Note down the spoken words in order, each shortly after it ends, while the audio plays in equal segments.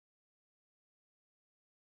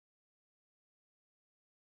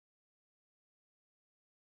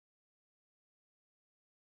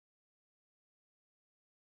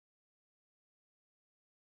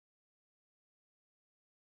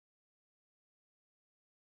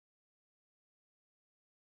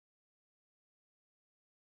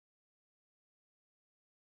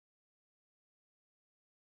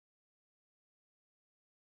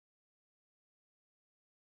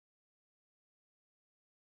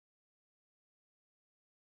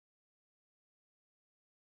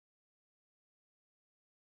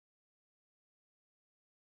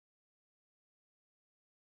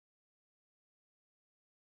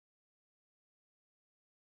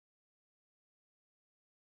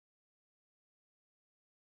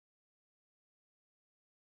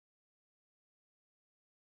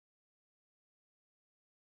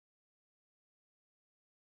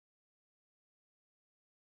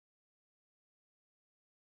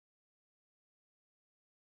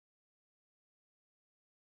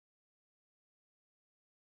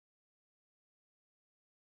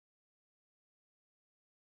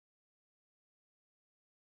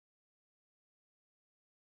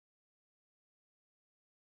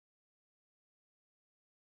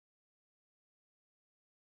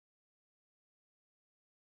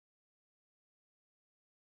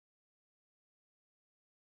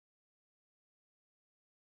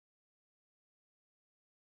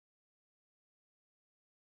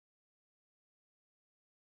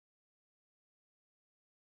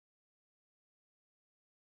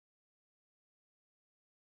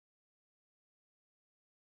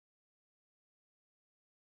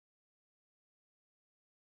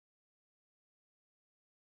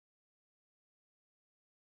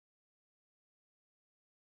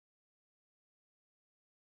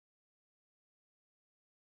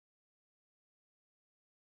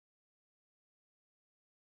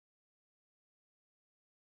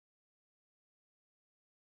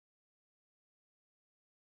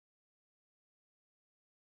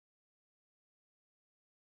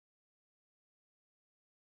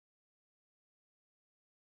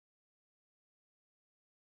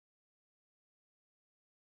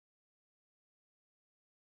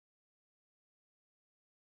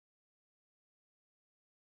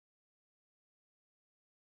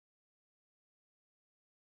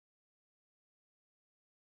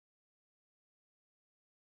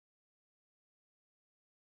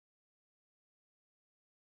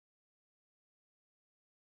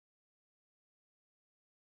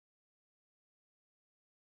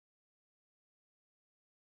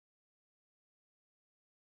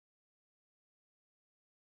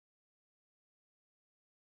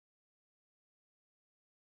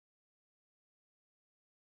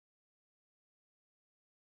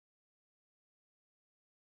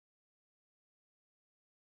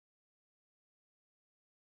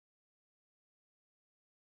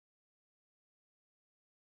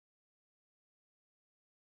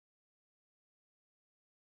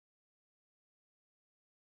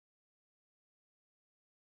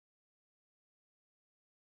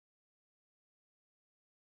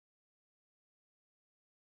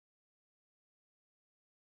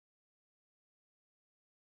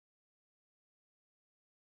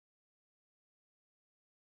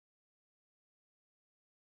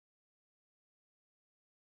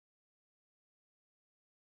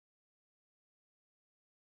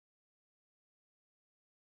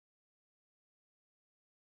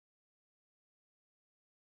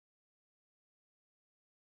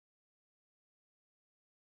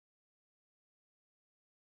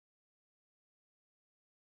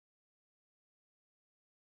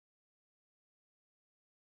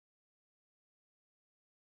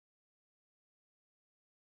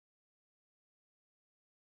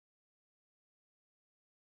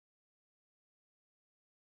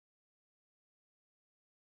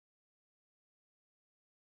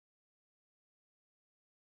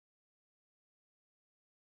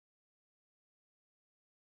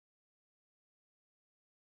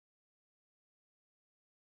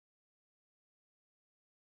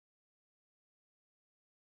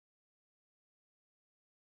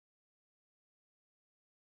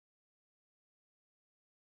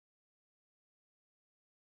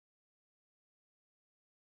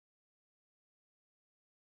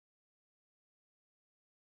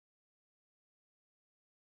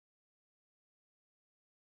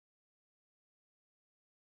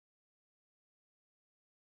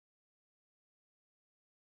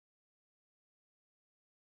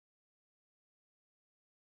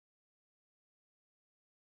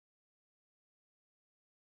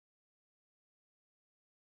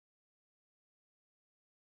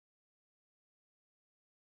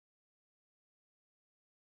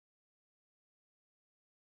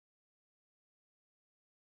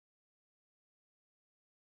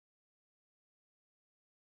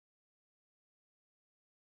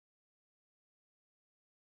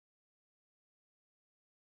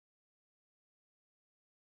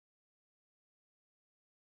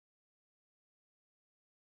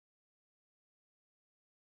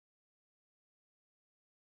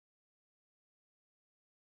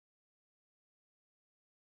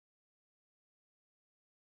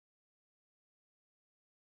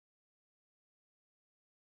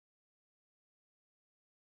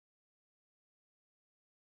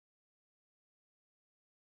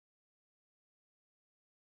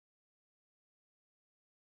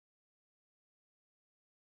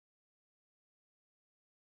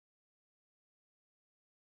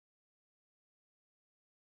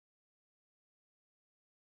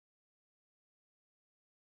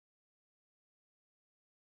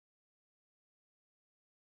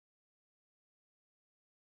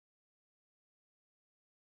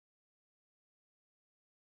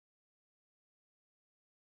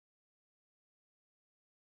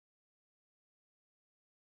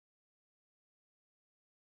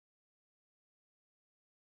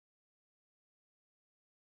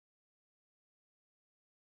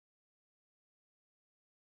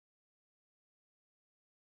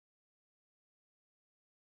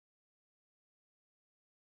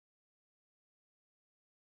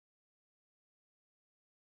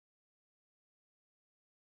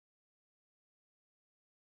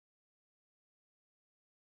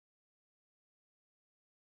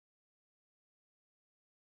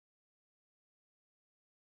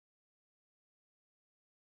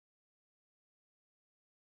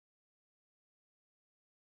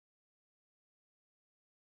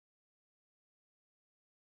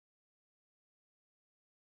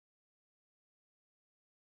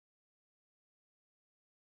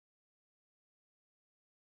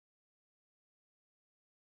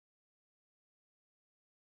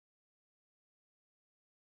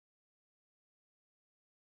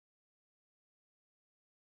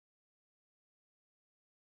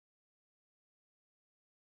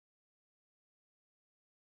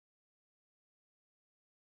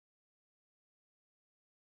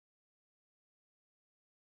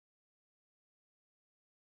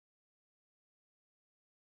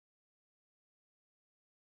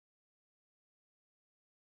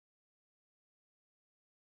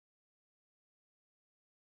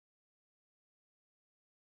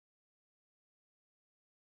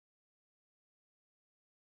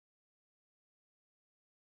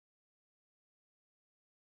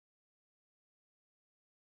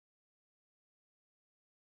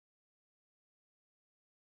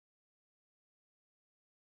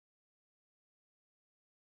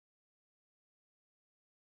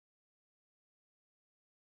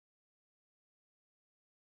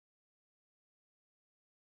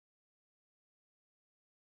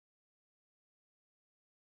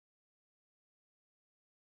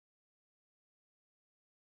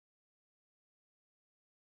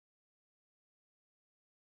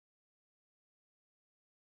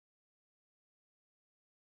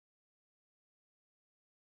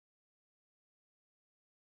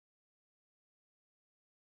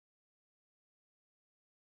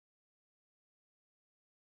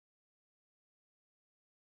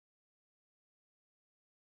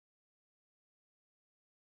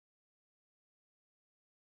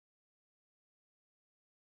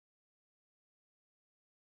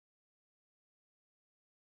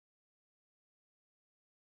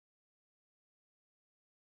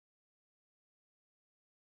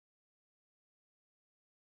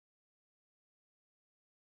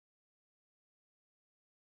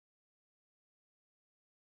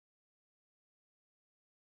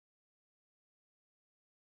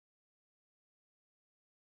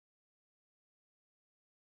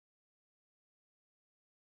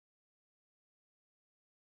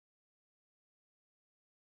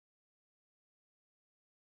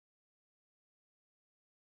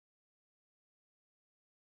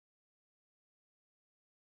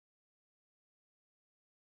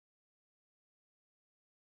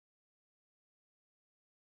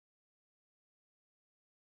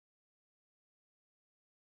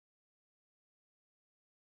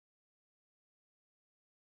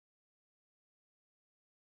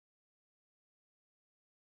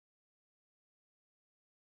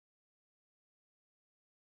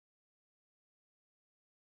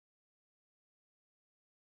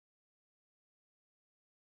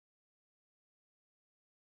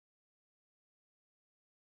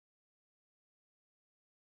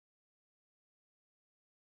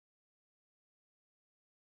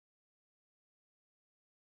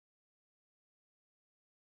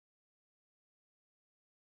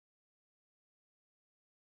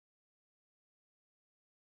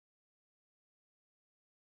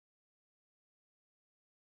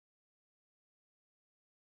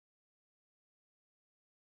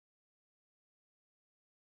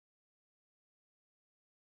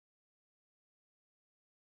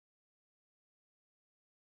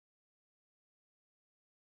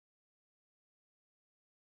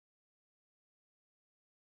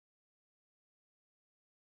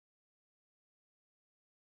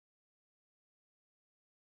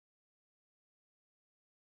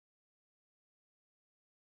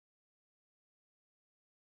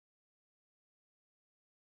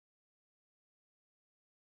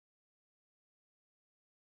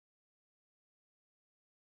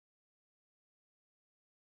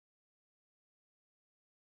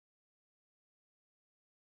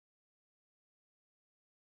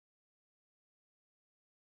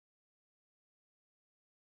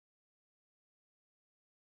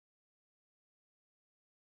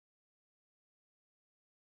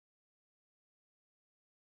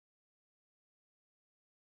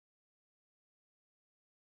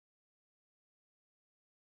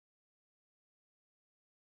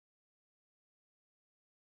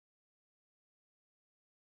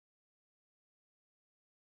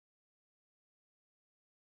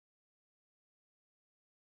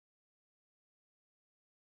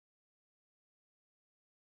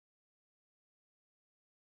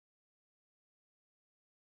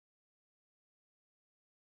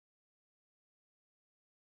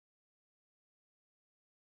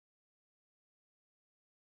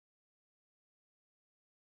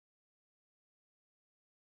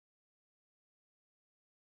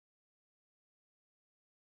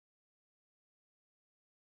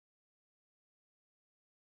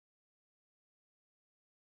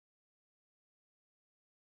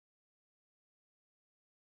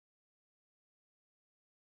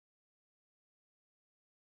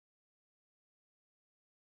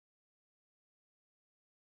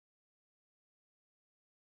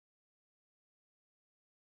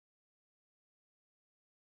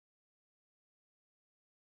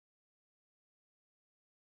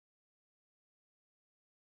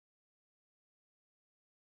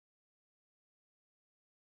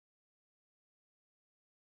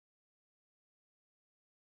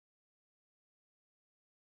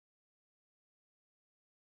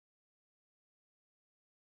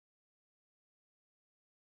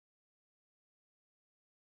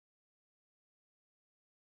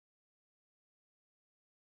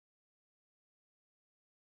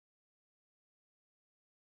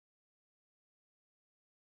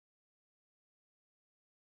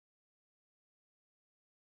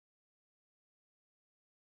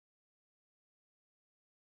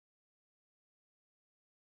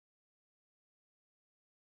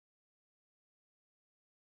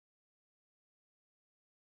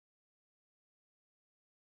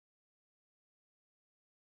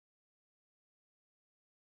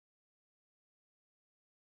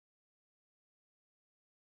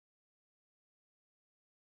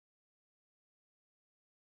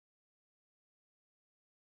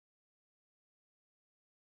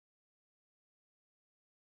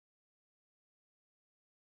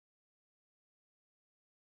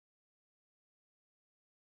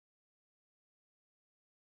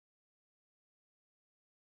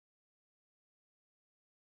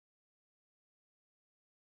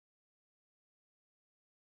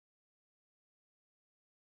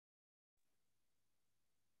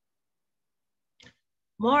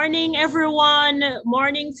Morning, everyone.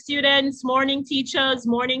 Morning, students. Morning, teachers.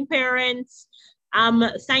 Morning, parents.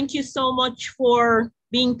 Thank you so much for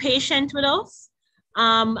being patient with us.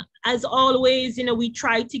 As always, we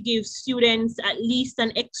try to give students at least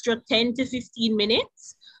an extra 10 to 15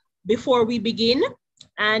 minutes before we begin.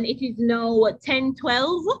 And it is now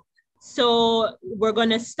 10:12. So we're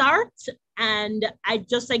going to start. And I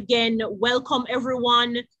just, again, welcome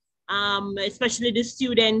everyone, especially the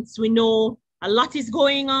students. We know a lot is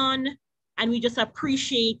going on, and we just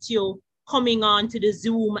appreciate you coming on to the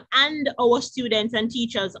Zoom and our students and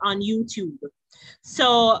teachers on YouTube.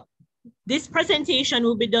 So this presentation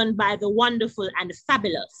will be done by the wonderful and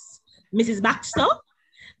fabulous Mrs. Baxter.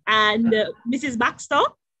 And Mrs. Baxter,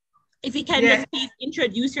 if you can just please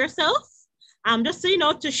introduce yourself, just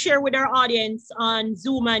so to share with our audience on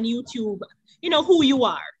Zoom and YouTube, who you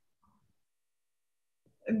are.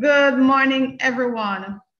 Good morning,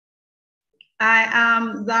 everyone. I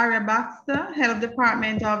am Zaria Baxter, Head of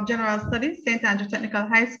Department of General Studies, St. Andrew Technical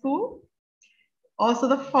High School. Also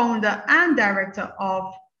the founder and director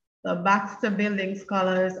of the Baxter Building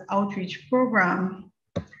Scholars Outreach Program.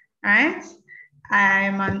 All right.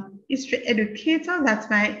 I'm an history educator, that's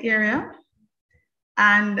my area.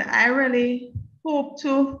 And I really hope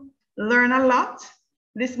to learn a lot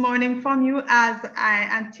this morning from you, as I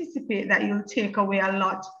anticipate that you'll take away a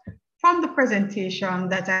lot from the presentation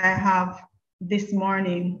that I have this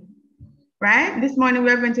morning, right? This morning,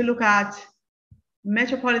 we're going to look at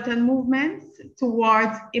metropolitan movements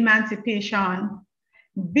towards emancipation.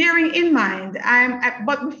 Bearing in mind,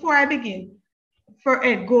 but before I begin,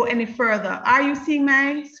 go any further, are you seeing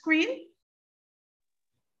my screen?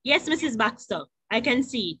 Yes, Mrs. Baxter, I can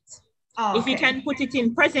see it. Oh, if you can put it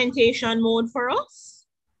in presentation mode for us,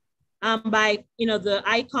 by the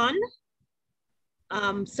icon,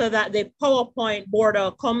 so that the PowerPoint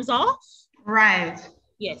border comes off. Right.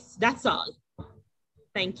 Yes, that's all.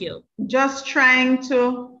 Thank you. Just trying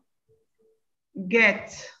to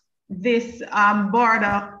get this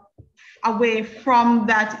border away from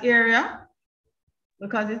that area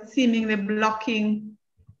because it's seemingly blocking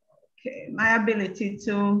my ability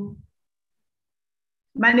to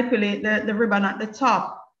manipulate the ribbon at the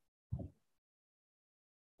top.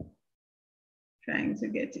 Trying to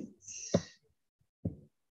get it.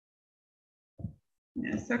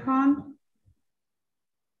 A second.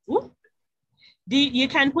 Ooh. You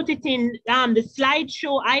can put it in the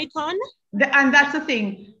slideshow icon. And that's the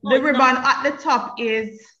thing. The ribbon at the top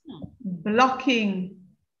is blocking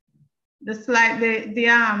the slide.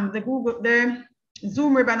 The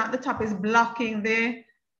Zoom ribbon at the top is blocking the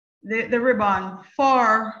ribbon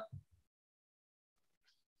for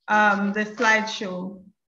the slideshow.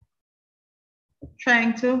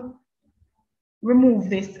 Trying to remove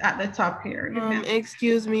this at the top here.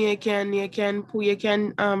 Excuse me, you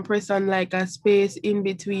can press on like a space in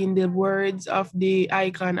between the words of the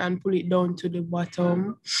icon and pull it down to the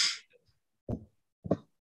bottom.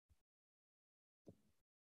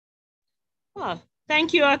 Oh,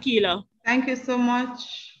 thank you, Akila. Thank you so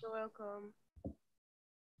much. You're welcome.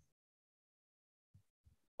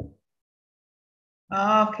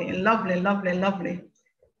 Okay, lovely, lovely, lovely.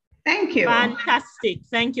 Thank you. Fantastic.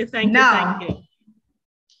 Thank you, thank you, thank you.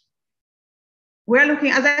 We're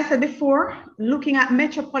looking, as I said before, looking at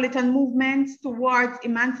metropolitan movements towards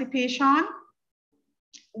emancipation,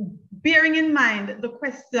 bearing in mind the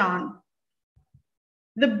question,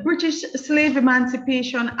 the British Slave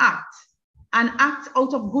Emancipation Act, an act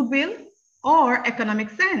out of goodwill or economic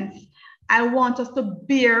sense. I want us to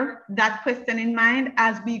bear that question in mind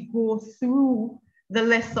as we go through the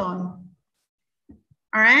lesson.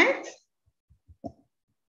 All right?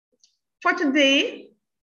 For today,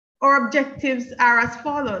 our objectives are as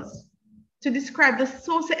follows: to describe the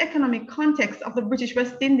socio-economic context of the British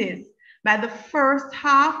West Indies by the first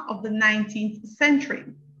half of the 19th century,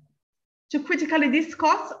 to critically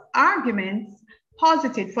discuss arguments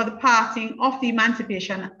posited for the passing of the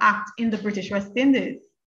Emancipation Act in the British West Indies,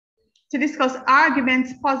 to discuss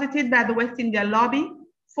arguments posited by the West India lobby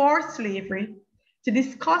for slavery, to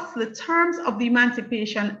discuss the terms of the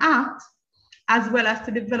Emancipation Act, as well as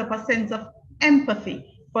to develop a sense of empathy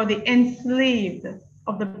for the enslaved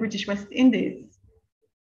of the British West Indies.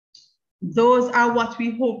 Those are what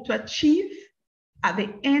we hope to achieve at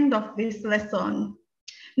the end of this lesson.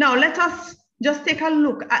 Now, let us just take a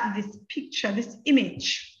look at this picture, this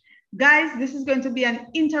image. Guys, this is going to be an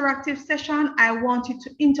interactive session. I want you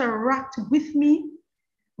to interact with me,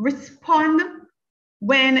 respond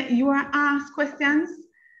when you are asked questions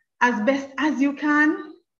as best as you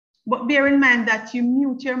can, but bear in mind that you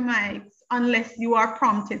mute your mics unless you are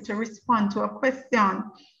prompted to respond to a question,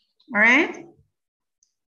 all right?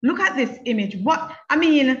 Look at this image. What, I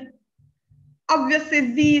mean,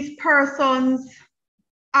 obviously these persons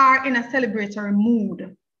are in a celebratory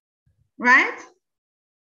mood, right?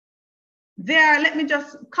 They are, let me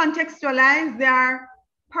just contextualize, they are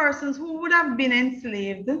persons who would have been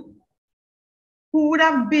enslaved, who would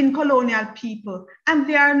have been colonial people, and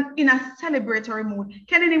they are in a celebratory mood.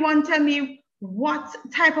 Can anyone tell me what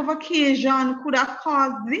type of occasion could have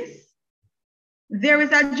caused this? There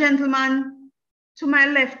is a gentleman to my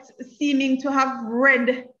left seeming to have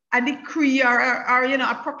read a decree or you know,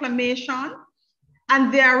 a proclamation,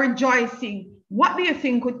 and they are rejoicing. What do you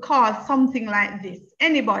think could cause something like this?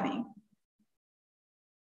 Anybody?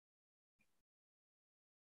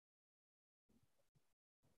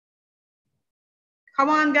 Come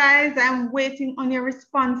on, guys, I'm waiting on your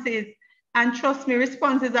responses. And trust me,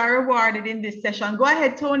 responses are rewarded in this session. Go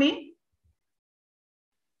ahead, Tony.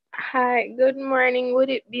 Hi, good morning. Would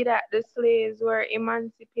it be that the slaves were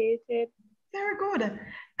emancipated? Very good.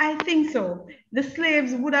 I think so. The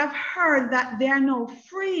slaves would have heard that they are now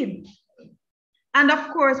free. And of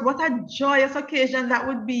course, what a joyous occasion that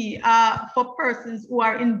would be for persons who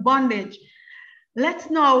are in bondage. Let's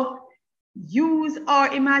now use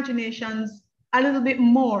our imaginations a little bit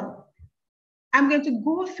more. I'm going to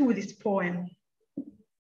go through this poem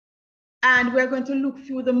and we're going to look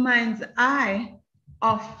through the mind's eye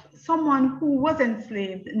of someone who was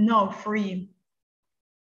enslaved, now free.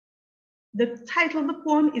 The title of the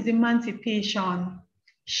poem is Emancipation.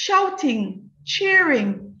 Shouting,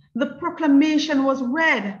 cheering, the proclamation was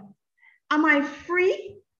read. Am I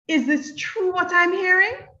free? Is this true what I'm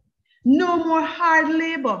hearing? No more hard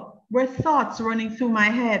labor were thoughts running through my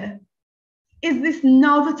head. Is this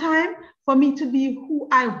now the time for me to be who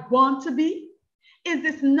I want to be? Is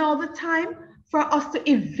this now the time for us to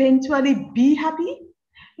eventually be happy?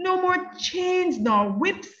 No more chains nor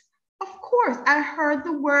whips. Of course, I heard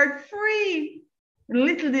the word free.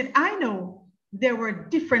 Little did I know there were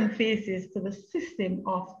different faces to the system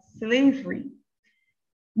of slavery.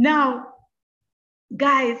 Now,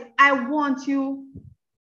 guys, I want you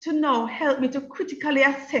to now help me to critically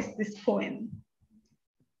assess this poem.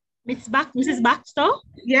 Mrs. Baxter,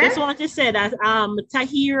 yes? Just want to say that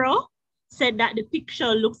Tahira said that the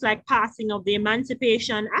picture looks like passing of the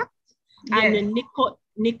Emancipation Act, yes. And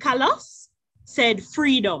Nicholas said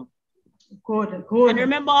freedom. Good, good. And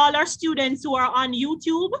remember all our students who are on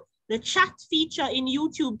YouTube, the chat feature in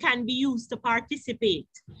YouTube can be used to participate.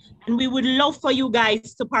 And we would love for you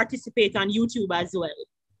guys to participate on YouTube as well.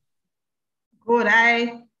 Good,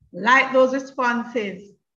 I like those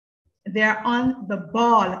responses. They're on the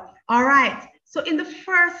ball. All right, so in the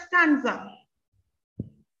first stanza,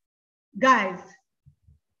 guys,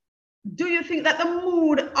 do you think that the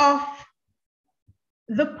mood of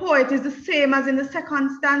the poet is the same as in the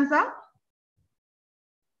second stanza?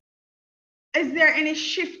 Is there any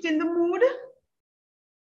shift in the mood?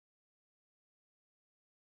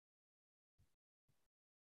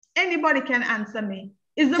 Anybody can answer me.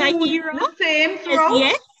 Is the mood the same throughout?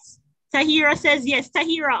 Yes. Tahira says yes.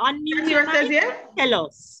 Tahira, unmute your mic. Tahira says yes? Tell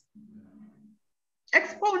us.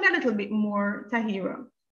 Expound a little bit more, Tahira.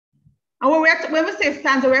 And when we say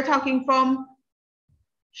stanza, we're talking from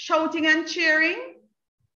shouting and cheering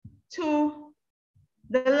to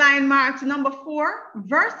the line marked number 4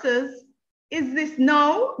 versus is this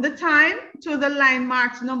now the time to the line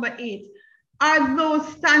marked number 8. Are those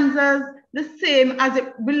stanzas the same as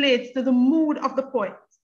it relates to the mood of the poet?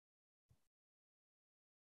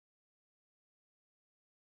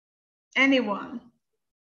 Anyone?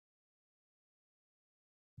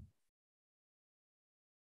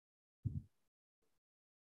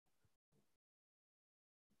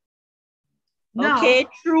 Okay,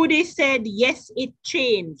 Trudy said, yes, it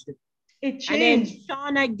changed. It changed. And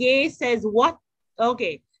then Shauna Gay says, what?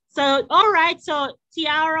 Okay, so, all right, so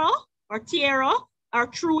Tiara or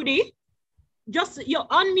Trudy, just you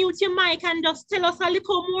unmute your mic and just tell us a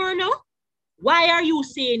little more now. Why are you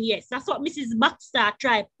saying yes? That's what Mrs. Baxter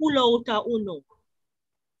tried pull out a uno.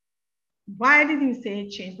 Why did you say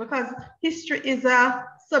it changed? Because history is a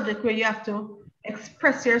subject where you have to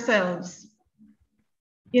express yourselves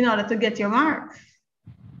in order to get your marks.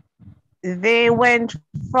 They went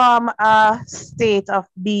from a state of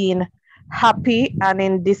being happy and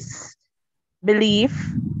in disbelief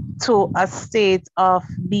to a state of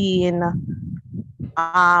being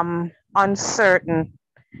uncertain.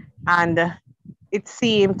 And it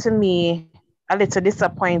seemed to me a little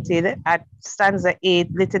disappointed at stanza 8.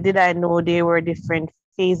 Little did I know there were different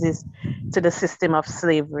phases to the system of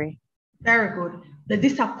slavery. Very good. The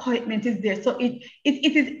disappointment is there. So it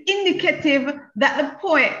is indicative that the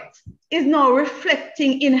poet is now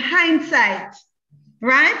reflecting in hindsight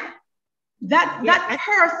right? That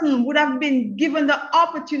person would have been given the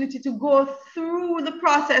opportunity to go through the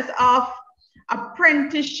process of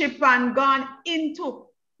apprenticeship and gone into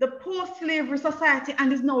the post-slavery society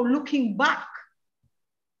and is now looking back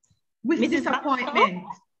with Mrs. disappointment.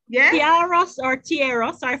 Yes?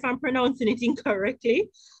 Tiara, sorry if I'm pronouncing it incorrectly,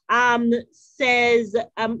 says,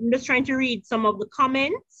 I'm just trying to read some of the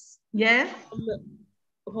comments. Yes.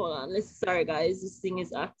 Hold on, sorry guys, this thing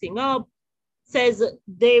is acting up. Says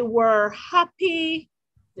they were happy.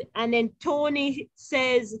 And then Tony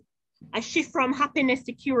says a shift from happiness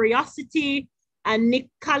to curiosity. And Nick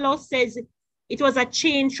Carlos says it was a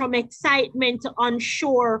change from excitement to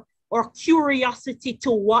unsure or curiosity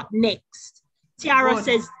to what next. Tiara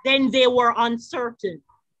says then they were uncertain.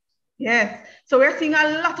 Yes, so we're seeing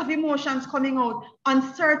a lot of emotions coming out.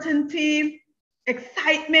 Uncertainty,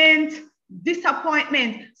 excitement,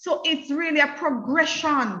 disappointment. So it's really a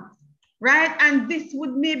progression, right? And this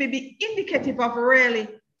would maybe be indicative of really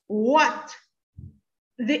what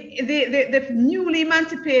the newly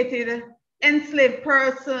emancipated enslaved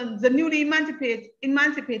persons, the newly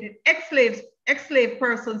emancipated ex-slave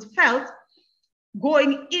persons felt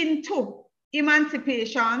going into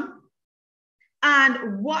emancipation,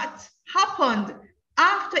 and what happened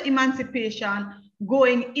after emancipation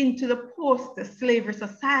going into the post-slavery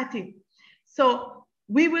society. So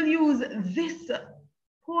we will use this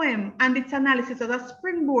poem and its analysis as a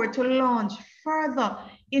springboard to launch further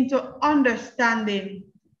into understanding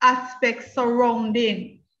aspects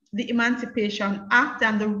surrounding the Emancipation Act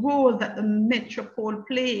and the role that the Metropole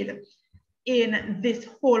played in this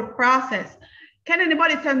whole process. Can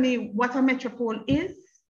anybody tell me what a metropole is?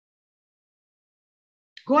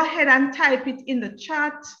 Go ahead and type it in the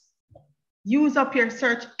chat. Use up your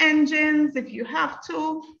search engines if you have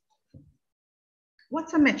to.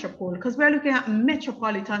 What's a metropole? Because we're looking at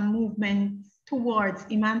metropolitan movements towards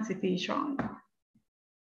emancipation.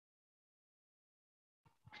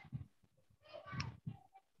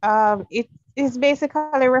 It is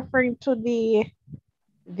basically referring to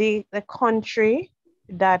the country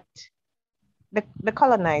that the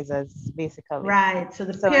colonizers, basically. Right, so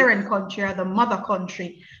the parent country or the mother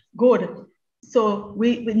country. Good. So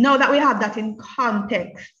we know that we have that in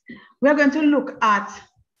context. We're going to look at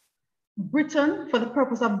Britain for the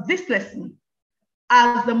purpose of this lesson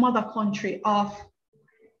as the mother country of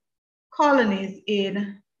colonies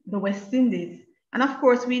in the West Indies. And of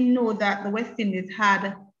course, we know that the West Indies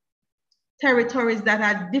had territories that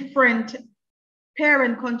had different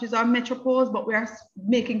parent countries or metropoles, but we are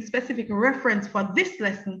making specific reference for this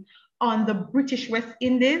lesson on the British West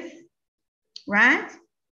Indies, right?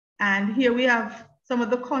 And here we have some of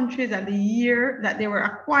the countries and the year that they were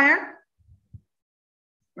acquired,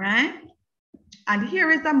 right? And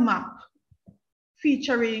here is a map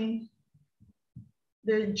featuring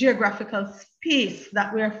the geographical space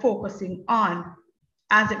that we're focusing on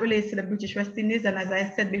as it relates to the British West Indies. And as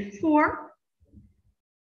I said before,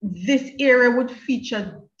 this area would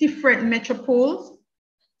feature different metropoles.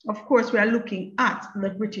 Of course, we are looking at the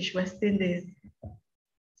British West Indies.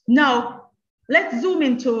 Now, let's zoom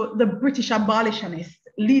into the British abolitionists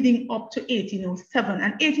leading up to 1807.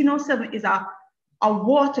 And 1807 is a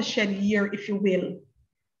watershed year, if you will,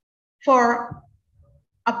 for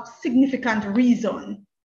a significant reason.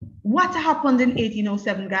 What happened in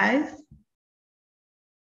 1807, guys?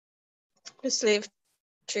 The slave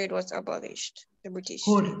trade was abolished, the British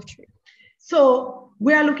Good. slave trade. So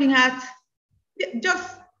we are looking at,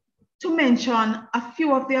 just to mention a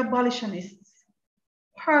few of the abolitionists,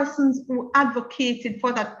 persons who advocated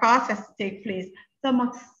for that process to take place.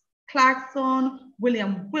 Thomas Clarkson,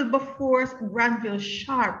 William Wilberforce, Granville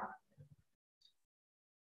Sharp,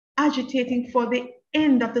 agitating for the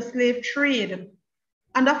end of the slave trade.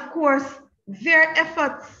 And of course, their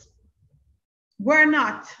efforts were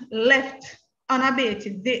not left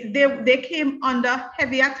unabated. They came under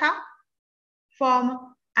heavy attack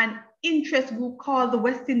from an interest group called the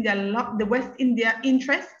West India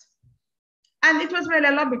Interest. And it was really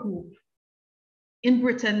a lobby group in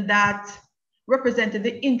Britain that represented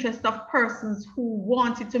the interest of persons who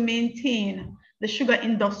wanted to maintain the sugar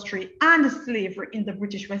industry and slavery in the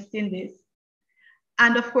British West Indies.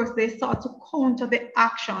 And of course, they sought to counter the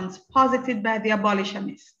actions posited by the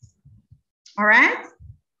abolitionists. All right?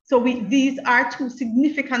 So these are two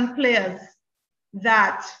significant players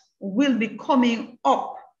that will be coming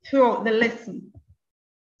up throughout the lesson.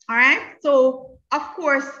 All right? So, of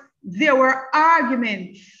course, there were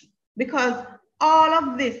arguments because all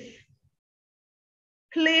of this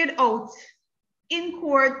played out in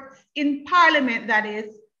court, in parliament, that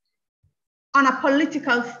is, on a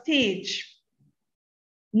political stage.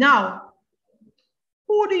 Now,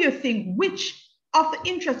 who do you think, which of the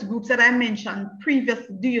interest groups that I mentioned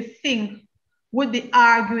previously, do you think would be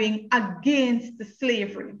arguing against the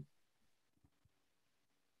slavery?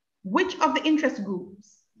 Which of the interest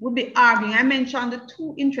groups would be arguing? I mentioned the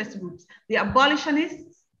two interest groups, the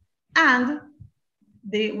abolitionists and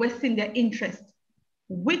the West India interest.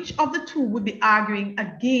 Which of the two would be arguing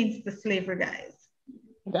against the slavery, guys?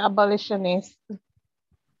 The abolitionists.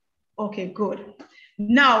 Okay, good.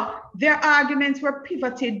 Now, their arguments were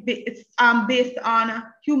pivoted based on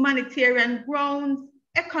humanitarian grounds,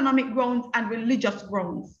 economic grounds, and religious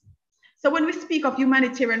grounds. So when we speak of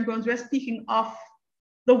humanitarian grounds, we're speaking of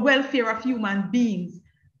the welfare of human beings.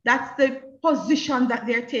 That's the position that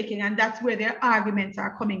they're taking, and that's where their arguments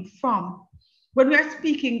are coming from. When we are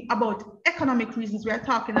speaking about economic reasons, we are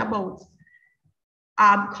talking about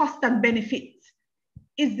cost and benefit.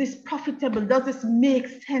 Is this profitable? Does this make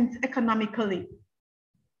sense economically?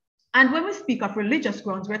 And when we speak of religious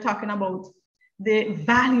grounds, we're talking about the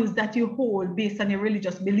values that you hold based on your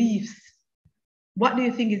religious beliefs. What do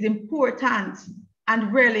you think is important?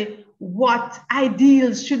 And really, what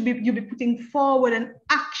ideals should you be putting forward and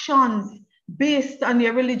actions based on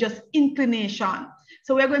your religious inclination?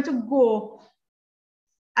 So we're going to go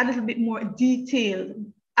a little bit more detailed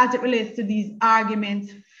as it relates to these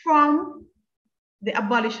arguments from the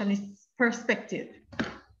abolitionist perspective.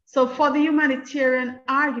 So for the humanitarian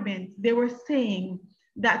argument, they were saying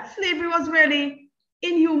that slavery was really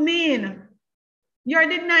inhumane. You're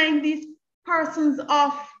denying these persons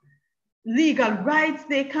of legal rights.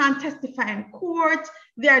 They can't testify in court.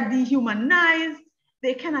 They are dehumanized.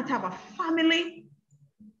 They cannot have a family.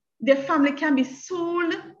 Their family can be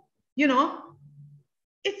sold. You know,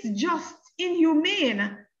 it's just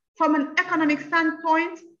inhumane. From an economic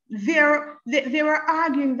standpoint, they were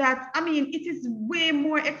arguing that, I mean, it is way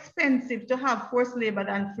more expensive to have forced labor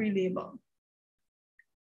than free labor.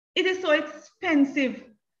 It is so expensive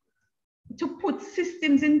to put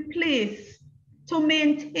systems in place to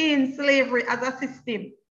maintain slavery as a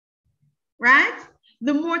system, right?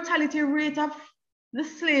 The mortality rate of the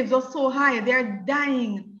slaves was so high, they're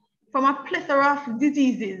dying from a plethora of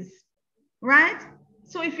diseases, right?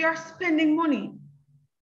 So if you're spending money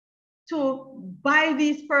to buy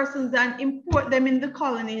these persons and import them in the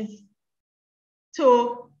colonies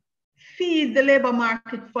to feed the labor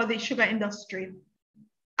market for the sugar industry,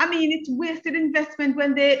 I mean, it's wasted investment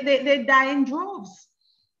when they die in droves,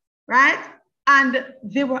 right? And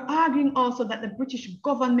they were arguing also that the British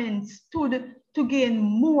government stood to gain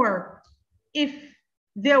more if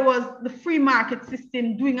there was the free market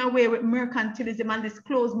system doing away with mercantilism and this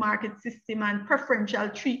closed market system and preferential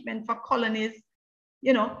treatment for colonies,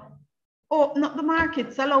 you know, or not the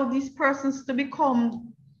markets allow these persons to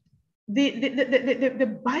become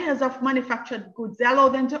the buyers of manufactured goods. They allow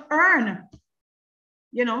them to earn.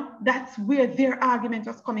 You know, that's where their argument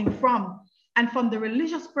was coming from. And from the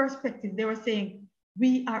religious perspective, they were saying,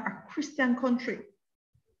 we are a Christian country,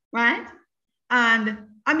 right? And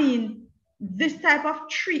I mean, this type of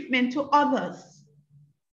treatment to others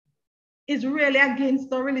is really against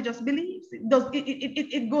the religious beliefs.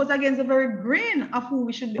 It goes against the very grain of who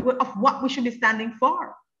we should be, of what we should be standing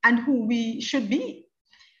for and who we should be.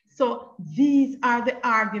 So these are the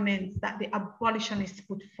arguments that the abolitionists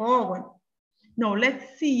put forward. Now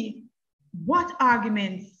let's see what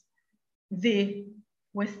arguments the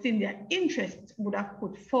West India interest would have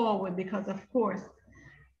put forward, because of course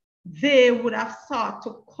they would have sought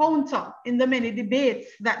to counter in the many debates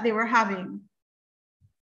that they were having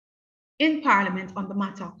in Parliament on the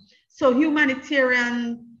matter. So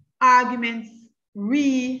humanitarian arguments,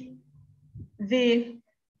 the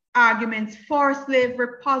arguments for slavery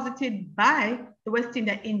posited by the West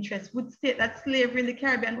India interest would state that slavery in the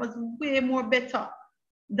Caribbean was way more better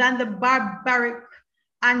than the barbaric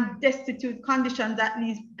and destitute conditions that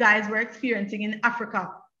these guys were experiencing in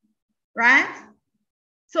Africa, right?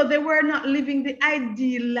 So they were not living the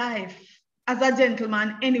ideal life as a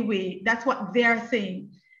gentleman anyway. That's what they're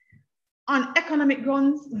saying. On economic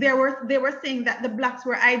grounds, they were saying that the blacks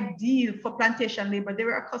were ideal for plantation labor. They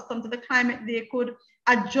were accustomed to the climate. They could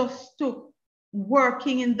adjust to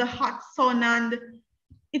working in the hot sun, and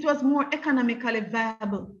it was more economically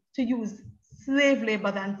viable to use slave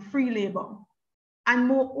labor than free labor. And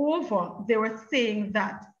moreover, they were saying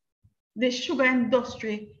that the sugar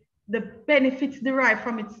industry, the benefits derived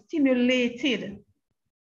from it stimulated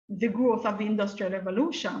the growth of the Industrial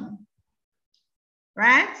Revolution,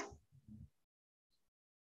 right?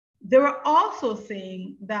 They were also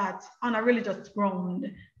saying that on a religious ground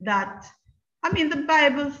that, I mean, the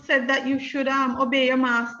Bible said that you should obey your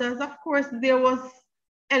masters. Of course, there was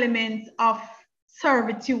elements of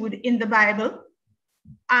servitude in the Bible,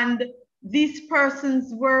 and these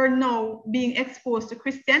persons were now being exposed to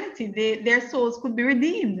Christianity. Their souls could be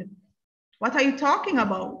redeemed. What are you talking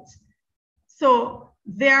about? So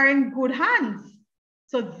they are in good hands.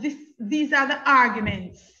 So these are the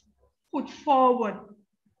arguments put forward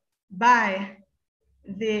by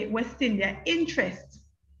the West India interest,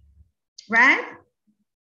 right?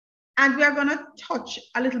 And we are going to touch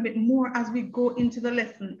a little bit more as we go into the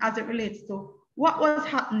lesson as it relates to what was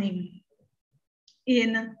happening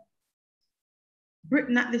in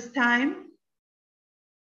Britain at this time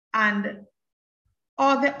and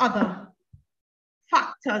all the other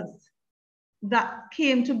factors that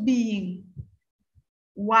came to being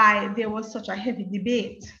why there was such a heavy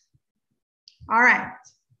debate. All right.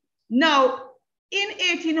 Now, in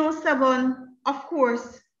 1807, of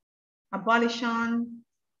course, abolition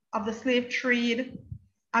of the slave trade.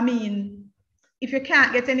 I mean, if you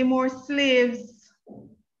can't get any more slaves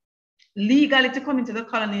legally to come into the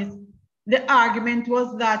colonies, the argument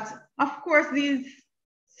was that, of course, these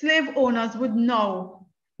slave owners would now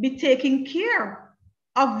be taking care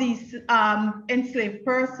of these enslaved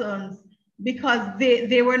persons because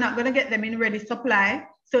they were not going to get them in ready supply.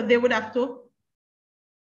 So they would have to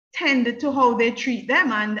tend to how they treat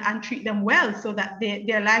them and treat them well so that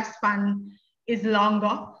their lifespan is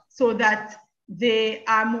longer, so that they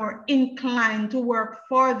are more inclined to work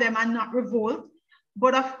for them and not revolt.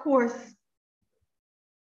 But of course,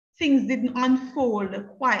 things didn't unfold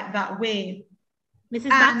quite that way. Mrs.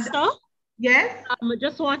 Baxter? Yes? I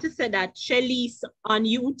just want to say that Shelley's on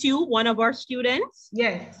YouTube, one of our students,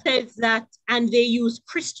 yes, says that, and they use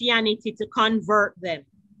Christianity to convert them.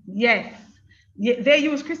 Yes. They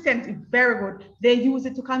use Christianity, very good. They use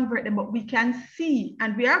it to convert them, but we can see,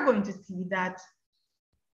 and we are going to see that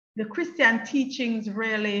the Christian teachings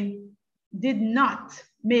really did not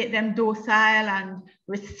make them docile and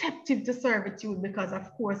receptive to servitude, because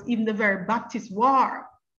of course, even the very Baptist war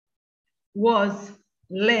was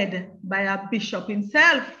led by a bishop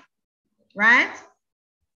himself, right?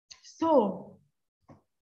 So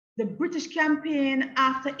the British campaign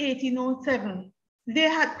after 1807, they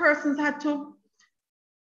had persons had to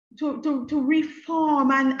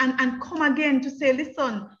reform and come again to say,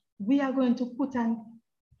 listen, we are going to put an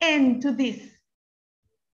end to this.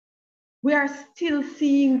 We are still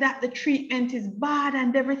seeing that the treatment is bad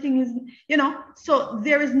and everything is, you know, so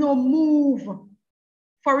there is no move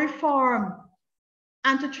for reform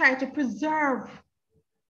and to try to preserve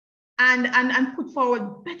and put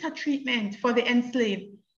forward better treatment for the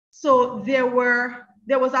enslaved. So there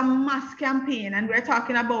was a mass campaign, and we're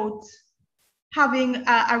talking about having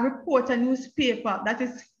a reporter newspaper that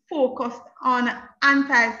is focused on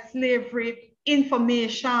anti-slavery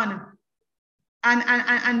information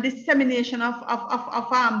and dissemination of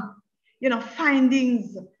you know,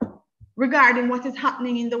 findings regarding what is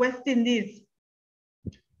happening in the West Indies.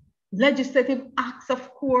 Legislative acts,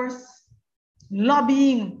 of course,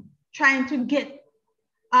 lobbying, trying to get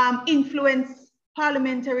influence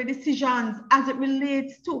parliamentary decisions as it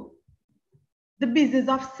relates to the business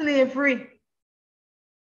of slavery.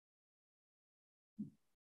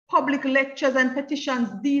 Public lectures and petitions,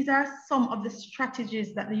 these are some of the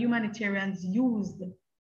strategies that the humanitarians used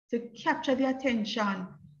to capture the attention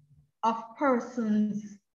of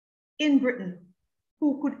persons in Britain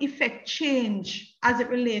who could effect change as it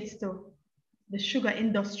relates to the sugar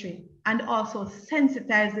industry, and also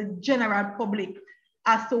sensitize the general public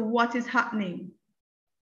as to what is happening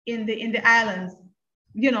in the islands,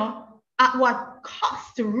 you know, at what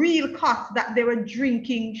cost, real cost, that they were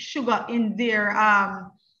drinking sugar in their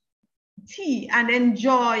tea and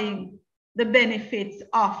enjoying the benefits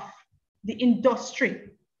of the industry.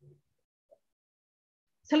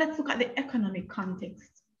 So let's look at the economic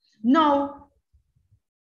context. Now,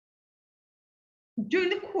 during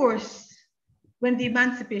the course when the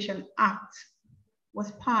Emancipation Act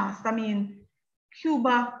was passed, I mean,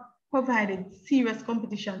 Cuba provided serious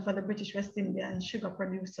competition for the British West Indian sugar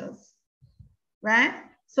producers, right?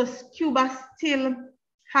 So Cuba still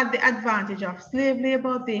had the advantage of slave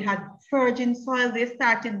labor. They had virgin soil. They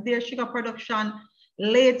started their sugar production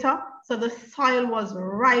later. So the soil was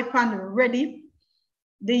ripe and ready.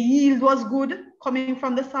 The yield was good coming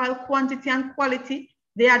from the soil, quantity and quality.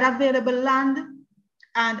 They had available land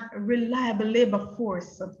and reliable labor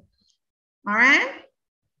force. All right.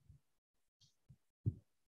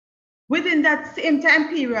 Within that same time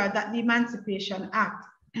period that the Emancipation Act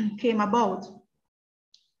came about,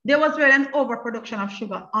 there was really an overproduction of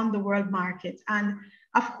sugar on the world market. And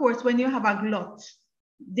of course, when you have a glut,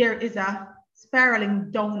 there is a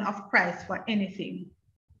spiraling down of price for anything,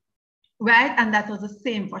 right? And that was the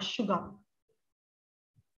same for sugar.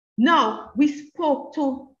 Now, we spoke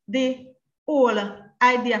to the whole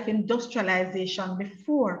idea of industrialization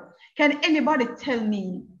before. Can anybody tell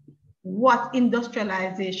me what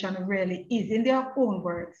industrialization really is in their own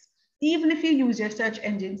words? Even if you use your search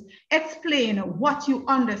engines, explain what you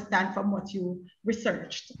understand from what you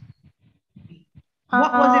researched.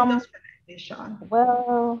 What was industrialization?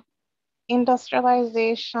 Well,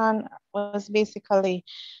 industrialization was basically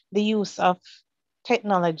the use of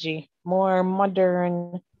technology, more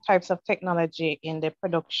modern types of technology in the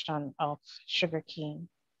production of sugarcane.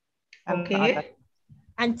 Okay.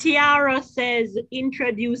 And Tiara says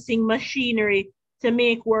introducing machinery to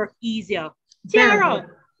make work easier. Tiara,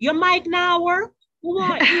 your mic now work? We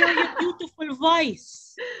want to hear your beautiful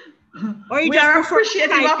voice. Or we are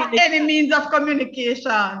appreciative of any means of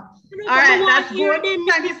communication. All right, that's good.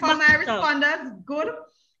 Thank you for my respondents. Good.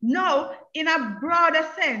 No, in a broader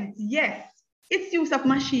sense, yes, it's use of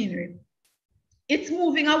machinery. It's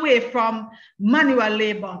moving away from manual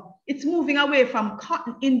labor. It's moving away from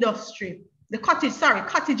cotton industry,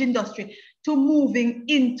 cottage industry, to moving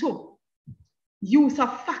into use of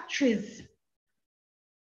factories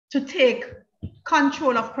to take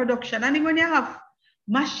control of production. And when you have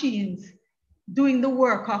machines doing the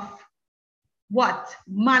work of what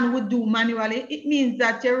man would do manually, it means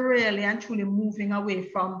that you're really and truly moving away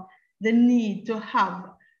from the need to have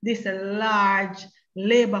this large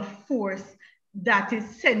labor force that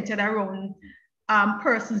is centered around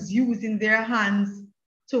persons using their hands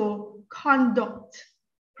to conduct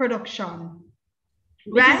production.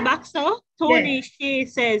 Right? Mrs. Baxter, Tony Shea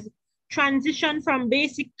says, transition from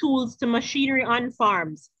basic tools to machinery on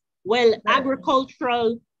farms. Well,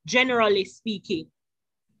 agricultural, generally speaking.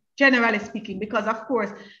 Generally speaking, because of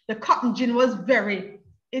course, the cotton gin was very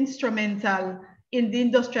instrumental in the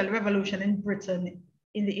Industrial Revolution in Britain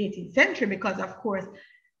in the 18th century, because of course,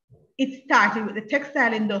 it started with the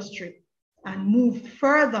textile industry and moved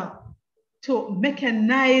further to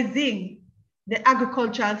mechanizing the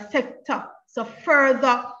agricultural sector. So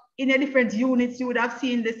further in the different units, you would have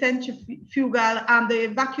seen the centrifugal and the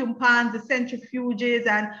vacuum pans, the centrifuges,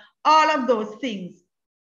 and all of those things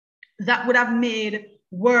that would have made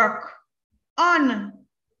work on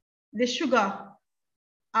the sugar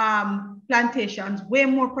plantations way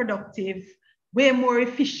more productive, way more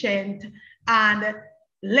efficient, and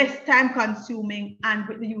less time consuming, and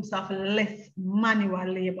with the use of less manual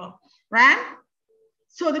labor, right?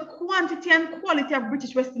 So the quantity and quality of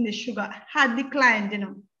British West Indies sugar had declined,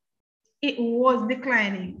 It was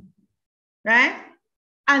declining, right?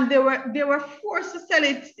 And they were forced to sell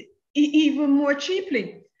it even more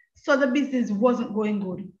cheaply. So the business wasn't going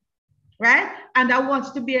good, right? And I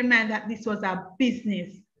want to bear in mind that this was a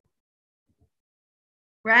business,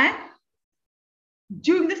 right?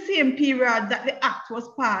 During the same period that the act was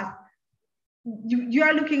passed, you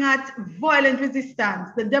are looking at violent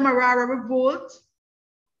resistance, the Demerara Revolt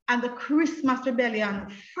and the Christmas Rebellion,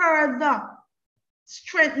 further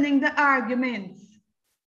strengthening the arguments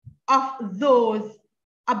of those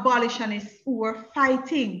abolitionists who were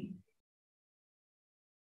fighting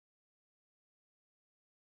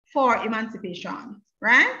for emancipation,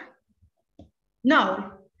 right?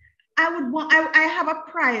 Now, I have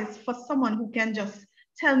a prize for someone who can just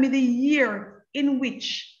tell me the year in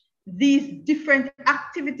which these different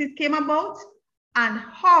activities came about and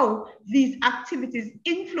how these activities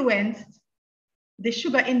influenced the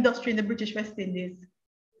sugar industry in the British West Indies.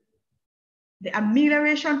 The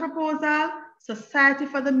Amelioration Proposal, Society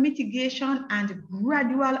for the Mitigation and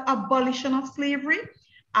Gradual Abolition of Slavery,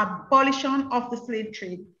 Abolition of the Slave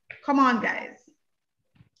Trade. Come on, guys.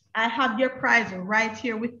 I have your prize right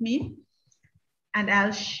here with me, and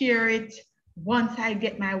I'll share it once I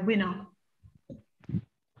get my winner.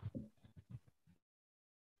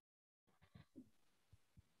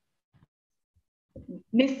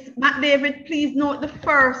 Miss McDavid, please note the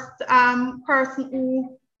first person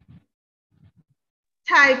who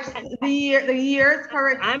types the years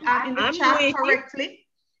correct in the chat correctly,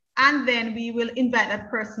 and then we will invite that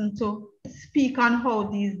person to speak on how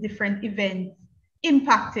these different events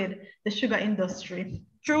impacted the sugar industry.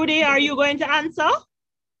 Trudy, are you going to answer?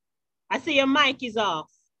 I see your mic is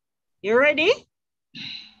off. You ready?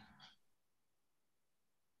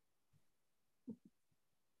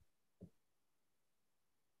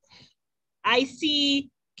 I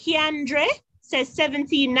see Keandre says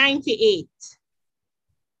 1798.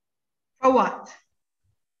 For what?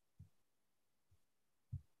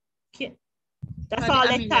 That's all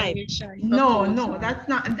I type. No, that's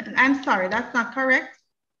not. I'm sorry, that's not correct.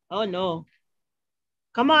 Oh no!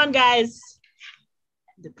 Come on, guys.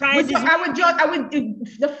 The prize is. The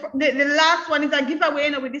last one is a giveaway,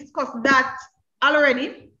 and we discussed that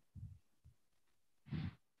already.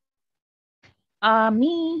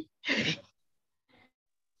 Me.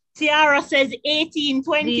 Tiara says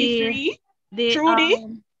 1823.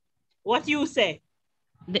 Trudy, what you say?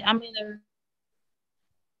 The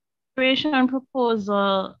Emancipation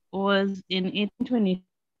proposal was in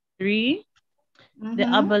 1823. The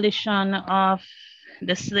abolition of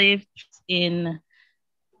the slave in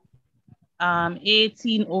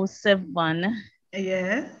 1807.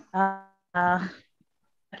 Yes. I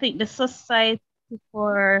think the Society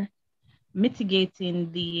for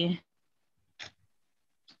Mitigating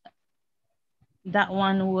that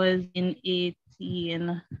one was in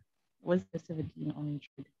 1700.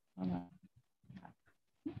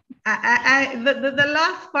 The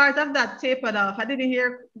last part of that tapered off. I didn't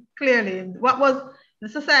hear clearly. What was the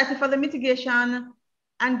Society for the Mitigation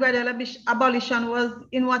and Gradual Abolition was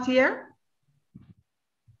in what year?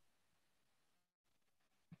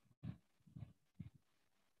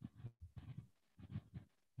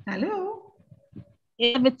 Hello?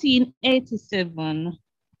 1787.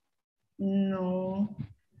 No.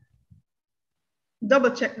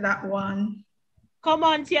 Double check that one. Come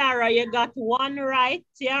on, Tiara, you got one right.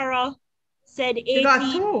 Tiara said 18. You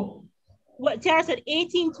got two. Well, Tiara said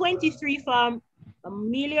 1823 for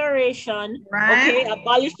amelioration. Right. Okay,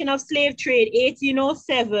 abolition of slave trade,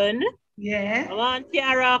 1807. Yeah. Come on,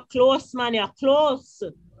 Tiara, close, man, you're close.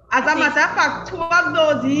 As a matter of fact, 2 of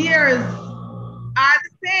those years are the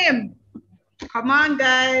same. Come on,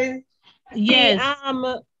 guys. Yes.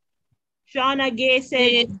 Shauna Gay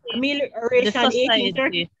said amelioration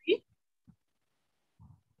 1833.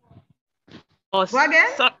 What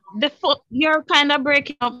again? So you're kind of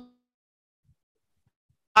breaking up. All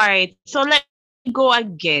right, so let's go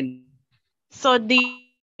again. So the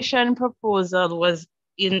proposal was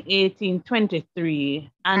in 1823,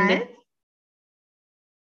 and the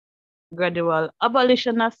gradual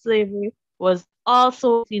abolition of slavery was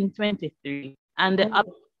also in 1823, and the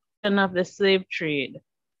abolition of the slave trade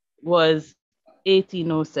was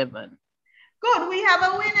 1807. Good, we have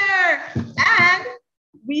a winner, and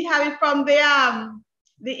we have it from the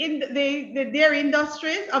dairy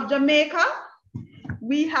industries of Jamaica.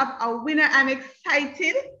 We have a winner. I'm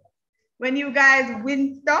excited. When you guys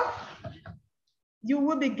win stuff, you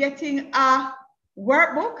will be getting a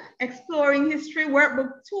workbook, Exploring History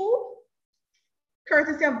Workbook 2,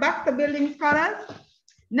 courtesy of Baxter Building Scholars.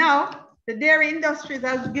 Now, the dairy industries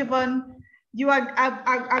has given you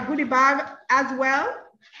a goodie bag as well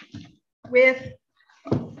with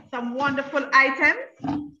some wonderful items.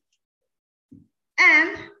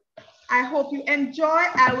 And I hope you enjoy.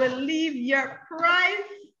 I will leave your prize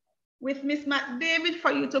with Miss McDavid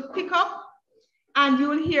for you to pick up, and you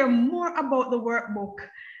will hear more about the workbook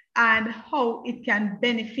and how it can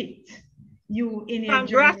benefit you in your journey.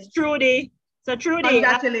 Congrats, Trudy. So Trudy,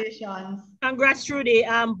 congratulations. Congrats, Trudy.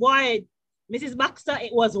 Boy, Mrs. Baxter,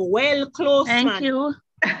 it was well close. Thank you.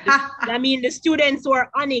 I mean, the students were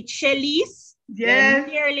on it. Shelley's, yes,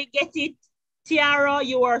 you nearly get it. Tiara,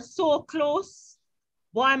 you were so close.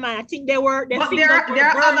 Boy, man, I think there are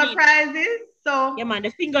other prizes. So yeah, man, the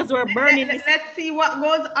fingers were burning. Let's see what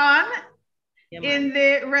goes on in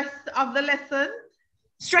the rest of the lesson.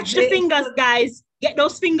 Stretch the fingers, guys. Get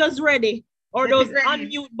those fingers ready, or those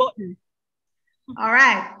unmute button. All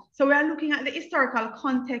right. So we are looking at the historical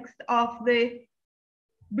context of the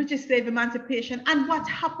British slave emancipation and what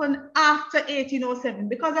happened after 1807.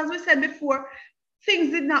 Because as we said before,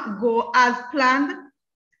 things did not go as planned.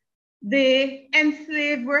 The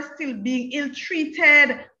enslaved were still being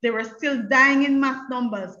ill-treated. They were still dying in mass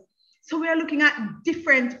numbers. So we are looking at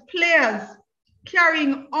different players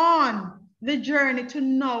carrying on the journey to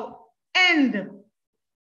now end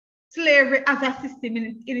slavery as a system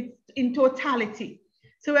in totality.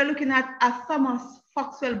 So we're looking at Thomas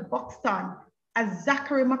Foxwell Buxton,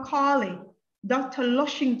 Zachary Macaulay, Dr.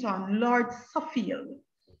 Lushington, Lord Suffield.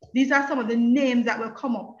 These are some of the names that will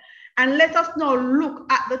come up. And let us now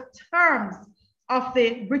look at the terms of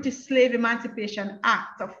the British Slave Emancipation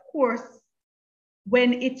Act, of course,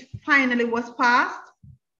 when it finally was passed,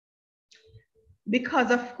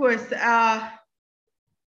 because of course,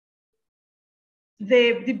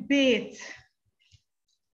 the debate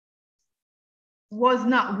was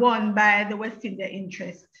not won by the West India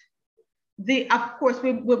interest. Of course,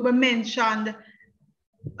 we mentioned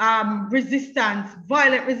resistance,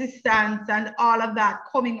 violent resistance, and all of that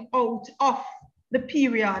coming out of the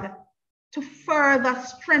period to further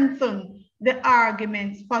strengthen the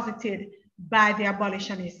arguments posited by the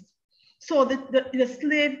abolitionists. So the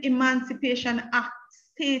Slave Emancipation Act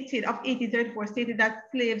of 1834 stated that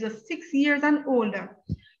slaves of 6 years and older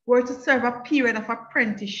were to serve a period of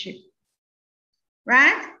apprenticeship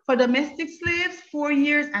right? For domestic slaves, 4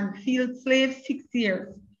 years, and field slaves, 6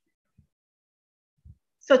 years.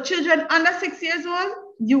 So children under 6 years old,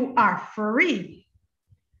 you are free.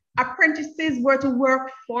 Apprentices were to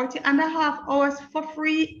work 40.5 hours for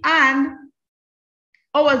free and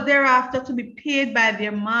hours thereafter to be paid by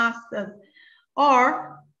their masters,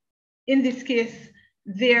 or in this case,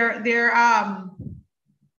 their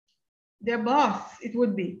boss, it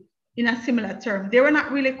would be in a similar term. They were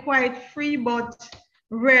not really quite free, but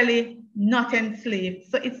really not enslaved.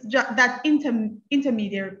 So it's just that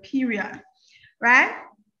intermediary period, right?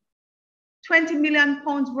 20 million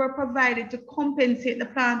pounds were provided to compensate the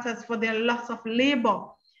planters for their loss of labor.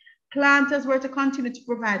 Planters were to continue to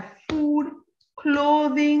provide food,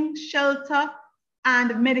 clothing, shelter,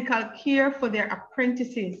 and medical care for their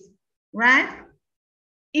apprentices, right?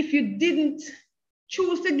 If you didn't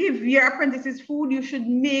choose to give your apprentices food, you should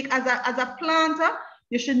make, as a planter,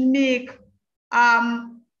 you should make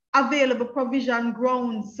available provision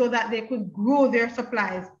grounds so that they could grow their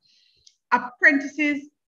supplies. Apprentices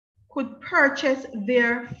could purchase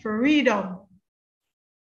their freedom.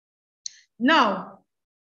 Now,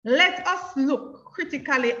 let us look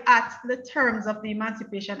critically at the terms of the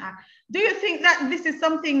Emancipation Act. Do you think that this is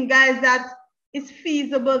something, guys, that is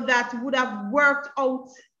feasible, that would have worked out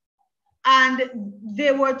and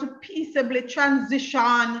they were to peaceably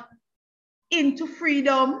transition into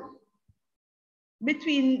freedom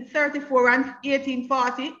between 34 and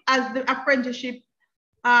 1840 as the apprenticeship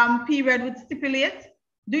period would stipulate?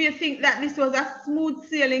 Do you think that this was a smooth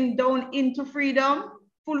sailing down into freedom,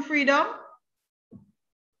 full freedom?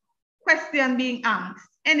 Question being asked.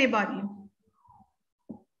 Anybody?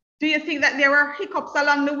 Do you think that there were hiccups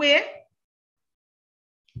along the way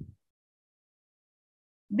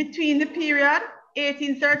between the period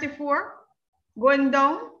 1834 going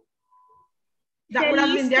down? That would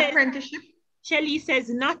have been the apprenticeship? Shelley says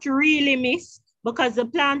not really, miss, because the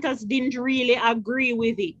planters didn't really agree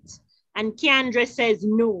with it. And Kendra says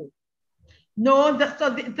no. No, so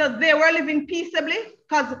they were living peaceably?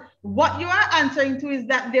 Because what you are answering to is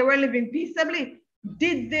that they were living peaceably.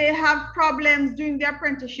 Did they have problems during the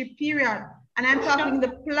apprenticeship period? And I'm talking the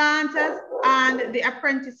planters and the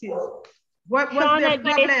apprentices. What was their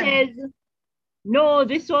problem? Says, no,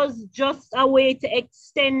 this was just a way to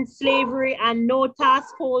extend slavery and no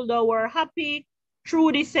task holder were happy.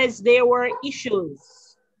 Trudy says there were issues.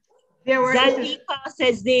 Zalika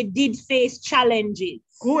says they did face challenges.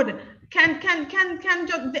 Good. Can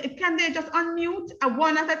they just unmute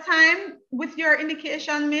one at a time with your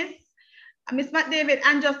indication, Miss McDavid,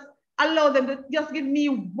 and just allow them to just give me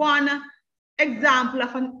one example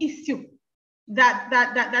of an issue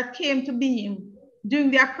that came to being during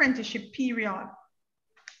the apprenticeship period?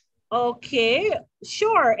 Okay,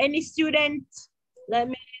 sure. Any student? Let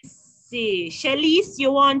me see. Shalice,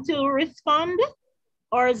 you want to respond?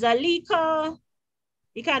 Or Zalika?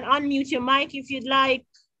 You can unmute your mic if you'd like.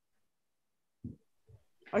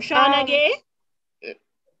 Or Shauna Gay?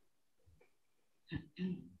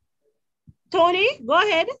 Tony, go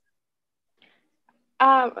ahead.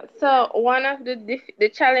 So one of the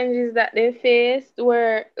challenges that they faced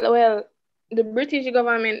were, well, the British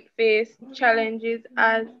government faced challenges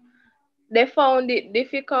as they found it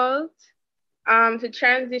difficult to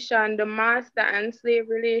transition the master and slave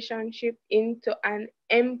relationship into an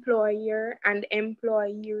employer and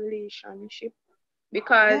employee relationship,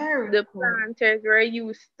 because the planters were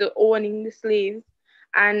used to owning the slaves.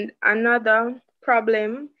 And another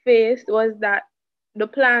problem faced was that the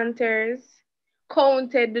planters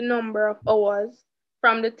counted the number of hours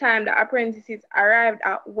from the time the apprentices arrived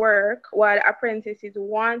at work, while the apprentices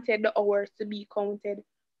wanted the hours to be counted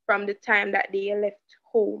from the time that they left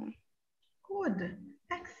home. Good,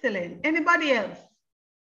 excellent. Anybody else?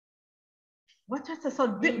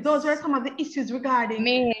 So those are some of the issues regarding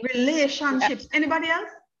relationships. Anybody else?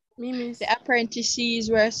 The apprentices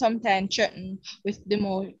were sometimes threatened with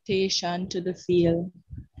demotion to the field.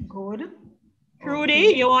 Good.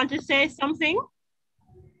 Trudy, you want to say something?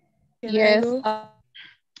 Yes.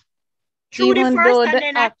 Trudy first and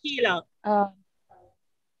then Akila.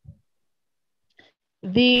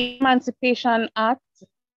 The Emancipation Act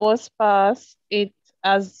was passed. It,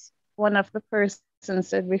 as one of the persons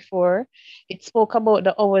said before, it spoke about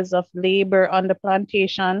the hours of labor on the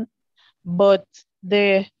plantation, but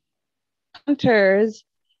the planters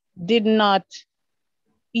did not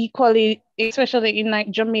equally, especially in like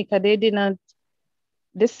Jamaica, they did not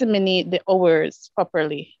disseminate the hours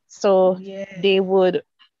properly. So they would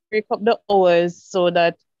break up the hours so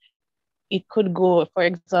that it could go, for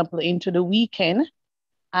example, into the weekend,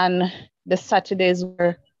 and the Saturdays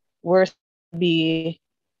were to be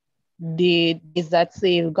is that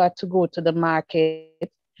slave got to go to the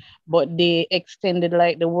market, but they extended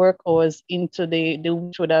like the work hours into the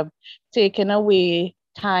which would have taken away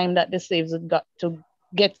time that the slaves had got to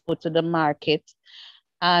get to the market.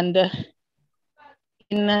 And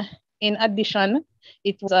in addition,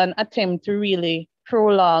 it was an attempt to really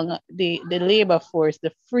prolong the labor force,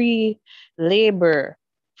 the free labor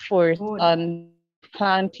force on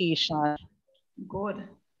plantation. Good.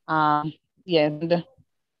 Yeah. And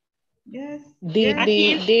Yes.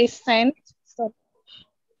 they sent. So,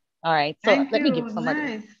 all right. So Thank let me you. give somebody.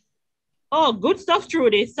 Nice. Oh, good stuff,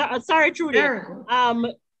 Trudy. Sorry, Trudy. Very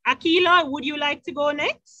good. Akila, would you like to go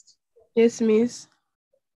next? Yes, Miss.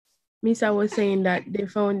 Miss, I was saying that they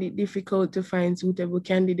found it difficult to find suitable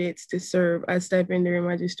candidates to serve as stipendiary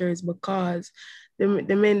magisters because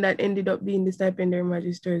the men that ended up being the stipendiary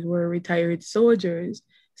magisters were retired soldiers.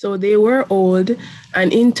 So they were old,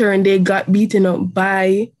 and in turn, they got beaten up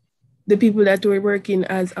by the people that were working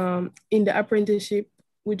as in the apprenticeship,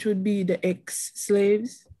 which would be the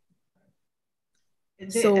ex-slaves.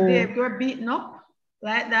 They were beaten up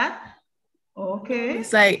like that? Okay.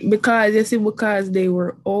 It's like because they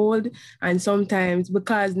were old, and sometimes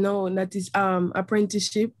because that is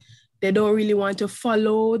apprenticeship, they don't really want to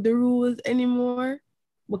follow the rules anymore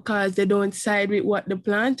because they don't side with what the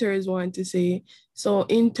planters want to say. So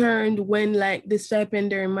in turn, when like the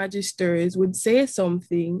stipendiary magisters would say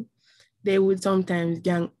something, they would sometimes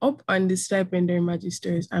gang up on the stipendiary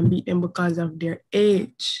magisters and beat them because of their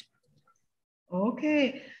age.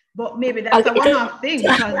 Okay. But maybe that's a one-off thing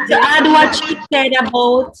because to add what she said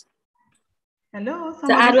about hello.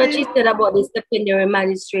 To add what she said about the secondary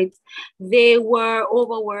magistrates, they were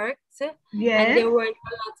overworked. Yes. And there weren't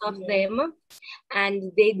a lot of them,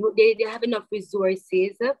 and they have enough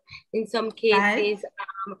resources. In some cases,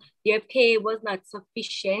 their pay was not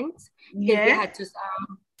sufficient because they had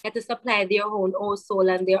to supply their own soul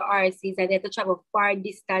and their RCs, and they had to travel far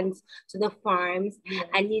distance to the farms,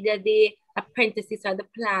 and neither the apprentices or the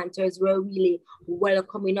planters were really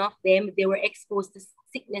welcoming of them. They were exposed to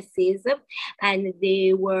sicknesses, and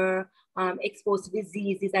they were exposed to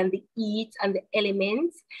diseases and the heat and the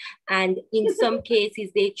elements. And in some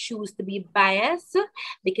cases, they choose to be biased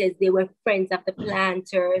because they were friends of the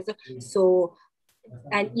planters. So,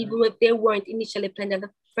 and even if they weren't initially friend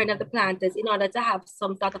of the planters, in order to have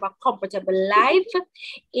some sort of a comfortable life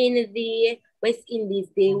in the West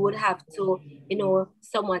Indies, they would have to,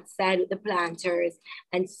 somewhat side with the planters.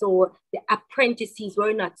 And so the apprentices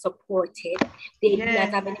were not supported. They did not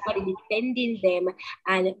have anybody defending them,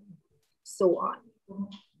 and so on.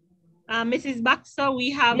 Mrs. Baxter,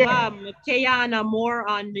 we have Kayana Moore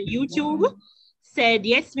on YouTube said,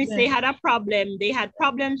 yes, Miss, they had a problem. They had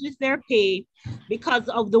problems with their pay because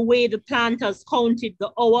of the way the planters counted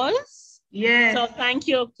the hours. Yes. So thank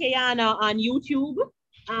you, Kayana, on YouTube.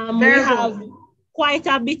 We have quite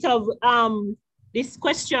a bit of, this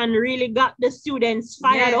question really got the students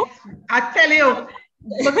fired up. I tell you,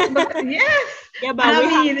 yes. Yeah, but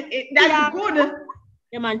that's good.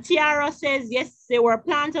 Yeah, man. Tiara says, yes, they were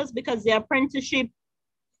planters because the apprenticeship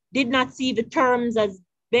did not see the terms as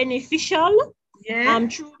beneficial. Yeah.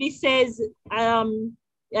 Trudy says,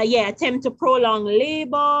 attempt to prolong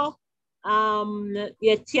labor.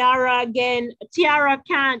 Tiara again. Tiara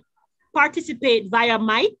can't participate via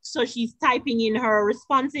mic, so she's typing in her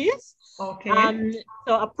responses. Okay.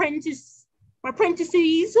 So apprentices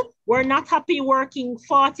were not happy working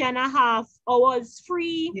 40 and a half hours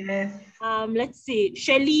free. Yes. Let's see.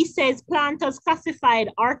 Shelly says planters classified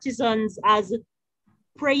artisans as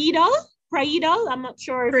praedal. I'm not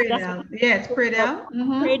sure if that's yes, praedal.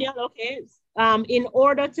 Praedal, okay. In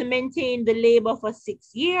order to maintain the labor for 6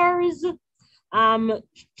 years.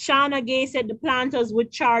 Shauna Gay said the planters would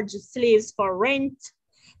charge slaves for rent.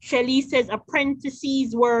 Shelly says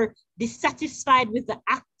apprentices were dissatisfied with the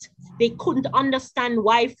act. They couldn't understand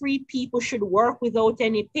why free people should work without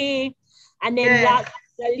any pay. And then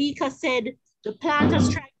Lalika said the planters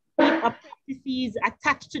tried to keep apprentices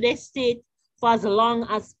attached to their state for as long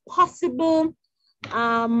as possible.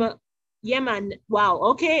 Yeah, man. Wow.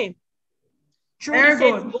 Okay. Very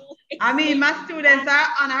good. I mean, my students are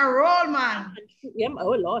on a roll, man. Yeah,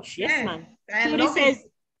 oh, gosh. Yes, man. Trudy says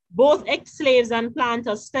both ex-slaves and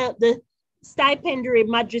planters felt the stipendiary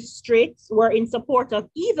magistrates were in support of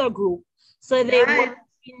either group. So they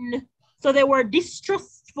were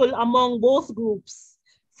distrustful among both groups.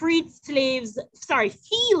 Field slaves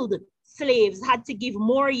had to give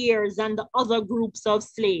more years than the other groups of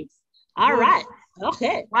slaves. All right.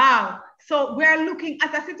 Okay. Wow. So we're looking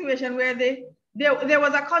at a situation where there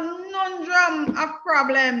was a conundrum of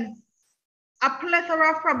problems, a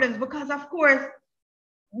plethora of problems, because of course,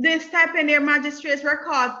 the stipendiary magistrates were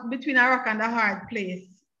caught between a rock and a hard place,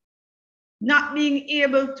 not being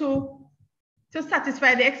able to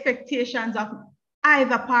satisfy the expectations of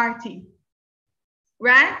either party,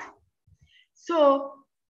 right? So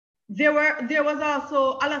there was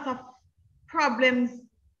also a lot of problems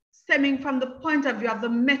stemming from the point of view of the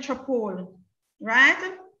metropole,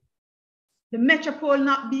 right? The metropole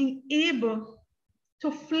not being able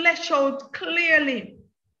to flesh out clearly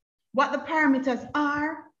what the parameters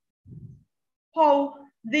are, how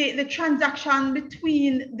the transaction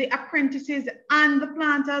between the apprentices and the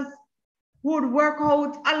planters would work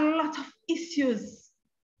out. A lot of issues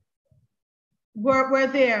were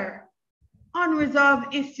there,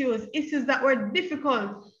 unresolved issues that were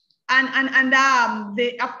difficult. And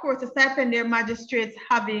of course, the stipendiary magistrates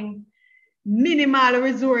having minimal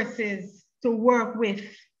resources to work with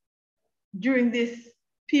during this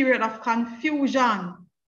period of confusion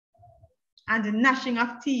and the gnashing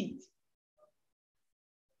of teeth.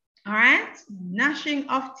 All right, gnashing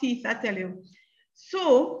of teeth, I tell you.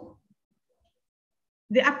 So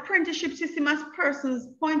the apprenticeship system, as persons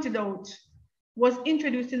pointed out, was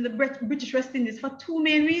introduced in the British West Indies for two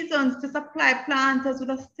main reasons: to supply planters with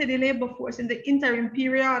a steady labor force in the interim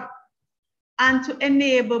period, and to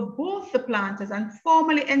enable both the planters and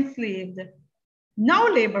formerly enslaved, now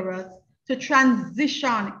laborers, to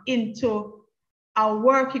transition into a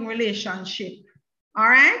working relationship, all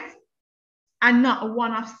right? And not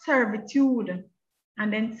one of servitude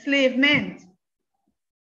and enslavement.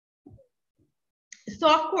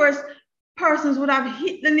 So of course, persons would have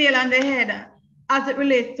hit the nail on the head as it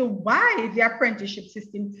relates to why the apprenticeship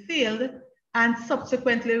system failed, and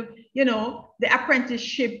subsequently, you know, the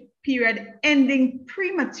apprenticeship period ending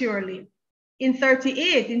prematurely in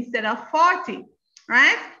 38 instead of 40,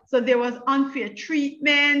 right? So there was unfair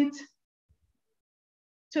treatment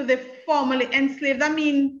to the formerly enslaved. I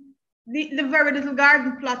mean, the very little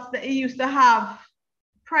garden plots that you used to have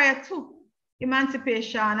prior to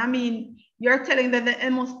emancipation. I mean, you're telling them that they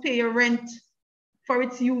must pay your rent for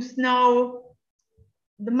its use now.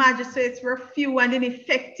 The magistrates were few and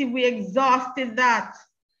ineffective. We exhausted that,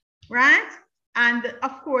 right? And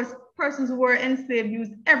of course, persons who were enslaved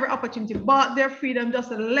used every opportunity, bought their freedom,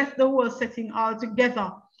 just left the whole setting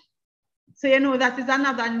altogether. So, you know, that is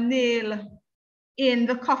another nail in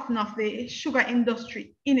the coffin of the sugar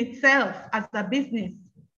industry in itself as a business.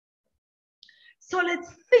 So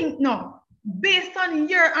let's think now, based on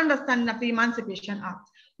your understanding of the Emancipation Act,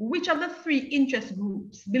 which of the three interest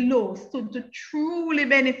groups below stood to truly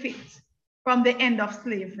benefit from the end of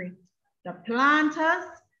slavery? The planters,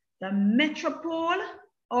 the metropole,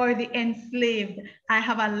 or the enslaved? I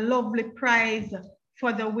have a lovely prize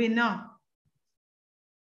for the winner.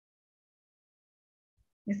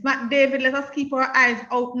 Ms. McDavid, let us keep our eyes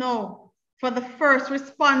out now for the first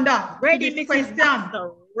responder. Ready, Mrs.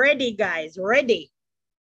 Baxter. Ready, guys, ready.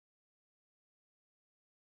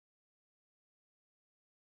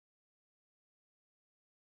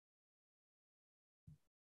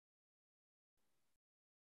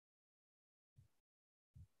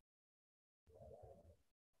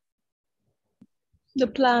 The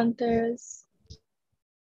planters.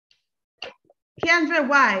 Kendra,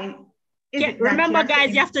 why? Remember,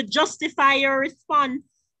 guys, you have to justify your response.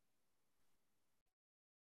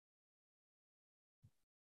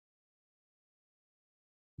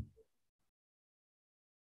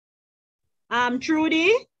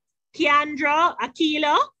 Trudy, Keandra,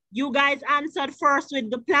 Akila, you guys answered first with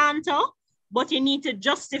the planter, but you need to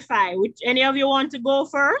justify. Which any of you want to go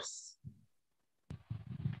first?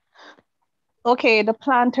 Okay, the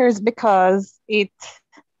planters, because it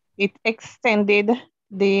extended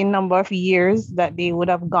the number of years that they would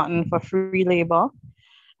have gotten for free labor.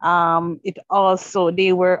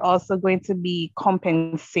 They were also going to be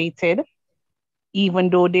compensated, even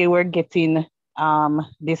though they were getting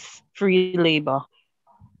this free labor.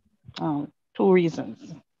 Two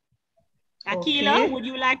reasons. Akila, would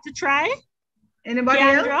you like to try? Anybody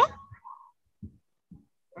else?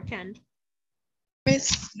 Or Kendra?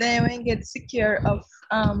 Miss, they won't get secure of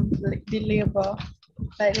the labor.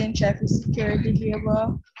 Like then try to secure the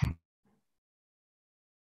labor.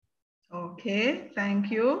 Okay,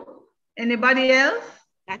 thank you. Anybody else?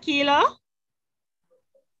 Akila?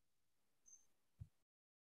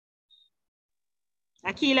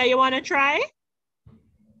 Akila, you want to try?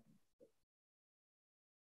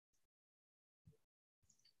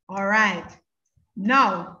 All right.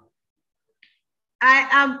 Now,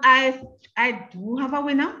 I do have a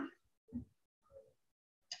winner.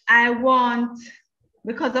 I want,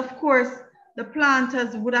 because of course, the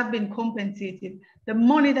planters would have been compensated. The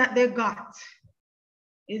money that they got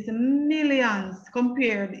is millions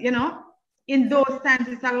compared, you know. In those times,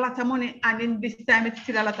 it's a lot of money, and in this time, it's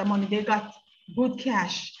still a lot of money. They got good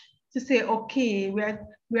cash to say, okay, we're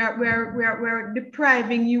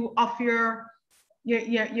depriving you of your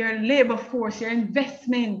labor force, your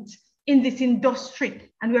investment in this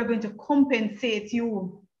industry, and we're going to compensate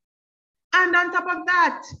you. And on top of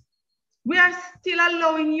that, we are still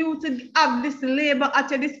allowing you to have this labor at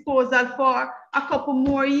your disposal for a couple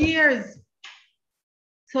more years.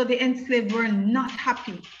 So the enslaved were not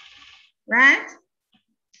happy, right?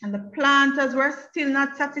 And the planters were still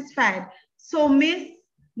not satisfied. So Miss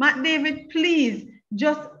Matt David, please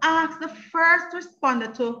just ask the first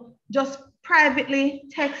responder to just privately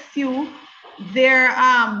text you their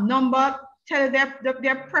number, tell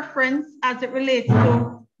their preference as it relates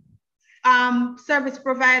to service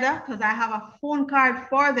provider, because I have a phone card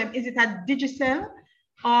for them. Is it a Digicel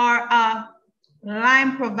or a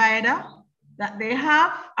line provider that they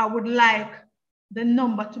have? I would like the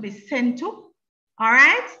number to be sent to. All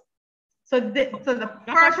right. So the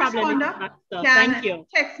first responder can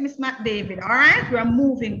text Miss Matt David. All right. We're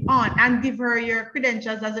moving on, and give her your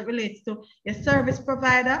credentials as it relates to your service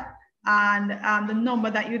provider and the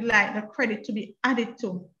number that you'd like the credit to be added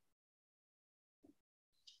to.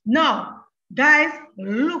 Now, guys,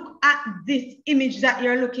 look at this image that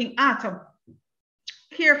you're looking at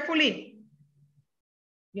carefully.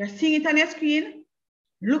 You're seeing it on your screen.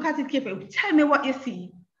 Look at it carefully. Tell me what you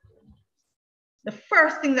see. The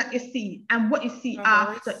first thing that you see and what you see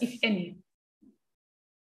after, if any.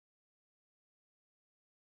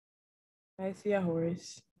 I see a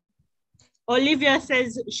horse. Olivia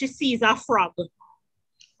says she sees a frog.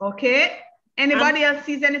 Okay. Anybody else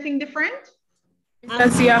sees anything different? I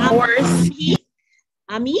see a horse.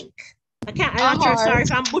 Amik? I'm not sure, sorry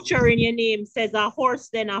if I'm butchering your name. Says a horse,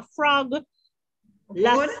 then a frog.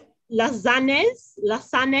 Lasanes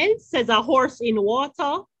says a horse in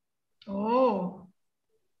water. Oh,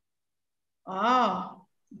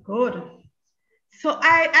 good. So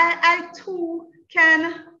I too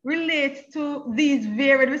can relate to these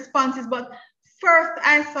varied responses, but first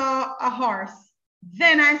I saw a horse,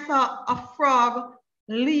 then I saw a frog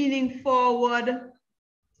leaning forward,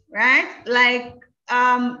 right? Like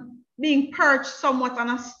being perched somewhat on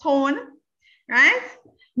a stone, right?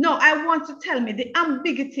 No, I want to tell me the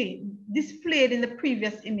ambiguity displayed in the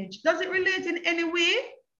previous image. Does it relate in any way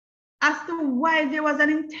as to why there was an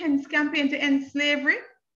intense campaign to end slavery?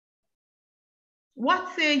 What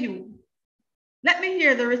say you? Let me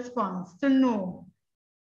hear the response to know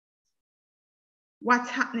what's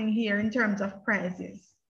happening here in terms of prizes.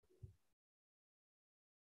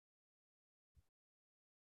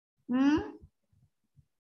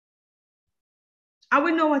 And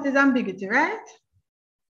we know what is ambiguity, right?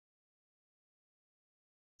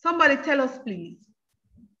 Somebody tell us, please.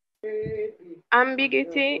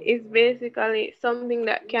 Ambiguity is basically something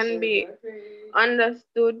that can be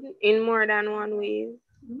understood in more than one way.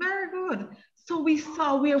 Very good. So we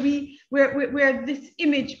saw where this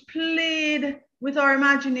image played with our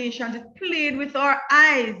imagination, it played with our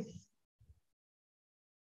eyes.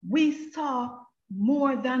 We saw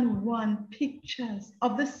more than one pictures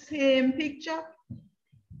of the same picture.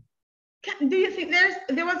 Do you think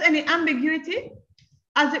there was any ambiguity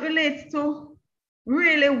as it relates to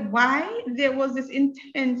really why there was this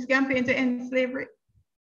intense campaign to end slavery?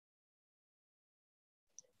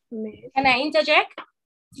 Can I interject?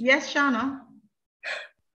 Yes, Shauna.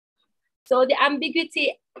 So the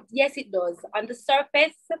ambiguity, yes, it does. On the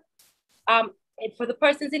surface, for the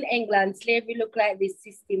persons in England, slavery looked like this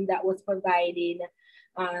system that was providing.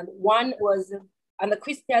 One was, on the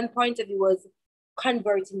Christian point of view, was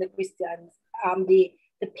converting the Christians, the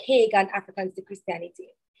pagan Africans to Christianity.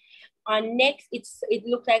 And next, it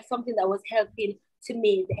looked like something that was helping to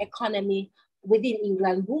make the economy within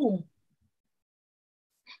England boom.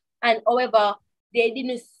 And however, they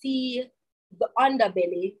didn't see the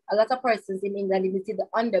underbelly. A lot of persons in England didn't see the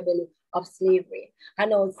underbelly of slavery. I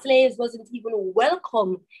know slaves wasn't even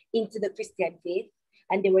welcome into the Christian faith,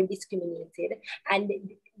 and they were discriminated. And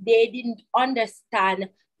they didn't understand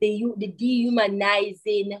the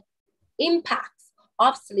dehumanizing impacts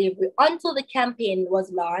of slavery until the campaign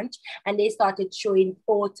was launched, and they started showing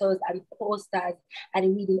photos and posters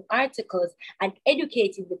and reading articles and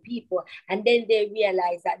educating the people. And then they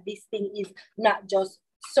realized that this thing is not just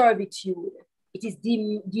servitude, it is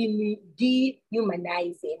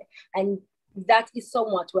dehumanizing. And that is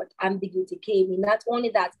somewhat what ambiguity came in. Not only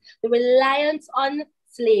that, the reliance on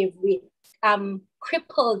slavery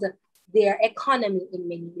crippled their economy in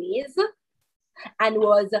many ways, and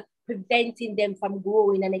was preventing them from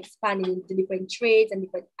growing and expanding into different trades and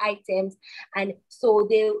different items. And so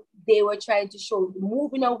they were trying to show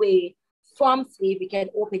moving away from slavery can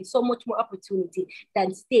open so much more opportunity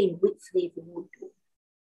than staying with slavery would do.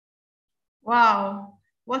 Wow,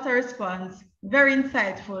 what a response. Very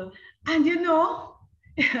insightful. And you know,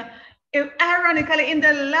 ironically, in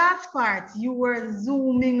the last part, you were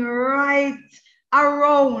zooming right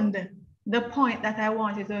around the point that I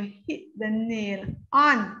wanted to hit the nail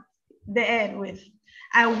on the head with.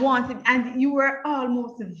 I wanted, and you were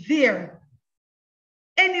almost there.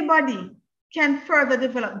 Anybody can further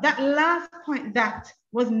develop. That last point that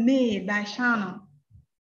was made by Shannon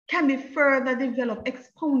can be further developed,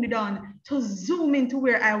 expounded on to zoom into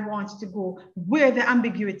where I want to go, where the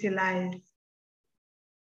ambiguity lies.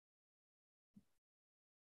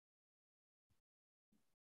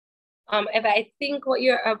 If I think what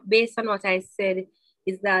you're based on what I said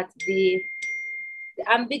is that the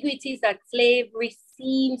ambiguity is that slavery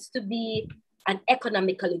seems to be an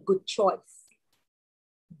economically good choice,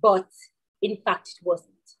 but in fact it wasn't.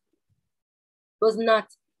 It was not.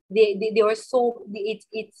 They were so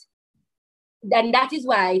and that is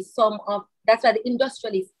why that's why the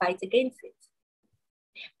industrialists fight against it.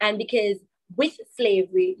 And because with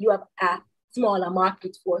slavery you have a smaller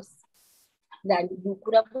market force than you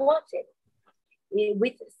could have wanted.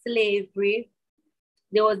 With slavery,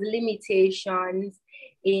 there was limitations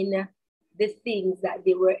in the things that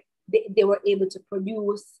they were able to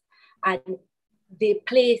produce and the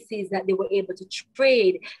places that they were able to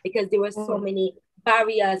trade, because there were so many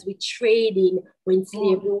barriers with trading when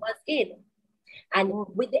slavery was in. And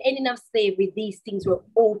with the ending of slavery, these things were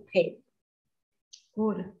open.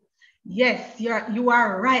 Good. Yes, you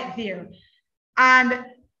are right there. And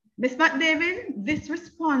Ms. McDavid, this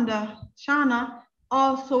responder, Shana,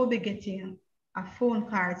 also will be getting a phone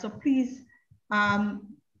card. So please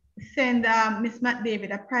send Ms.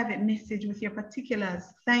 McDavid a private message with your particulars.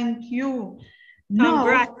 Thank you.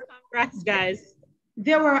 Congrats, guys.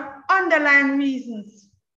 There were underlying reasons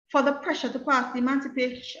for the pressure to pass the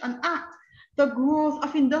Emancipation Act. The growth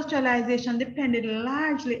of industrialization depended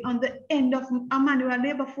largely on the end of a manual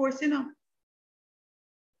labor force, you know.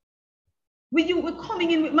 We're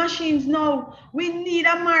coming in with machines now. We need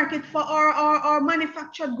a market for our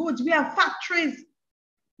manufactured goods. We have factories.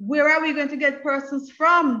 Where are we going to get persons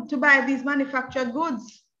from to buy these manufactured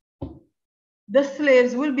goods? The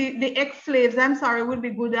slaves will be, the ex-slaves, I'm sorry, will be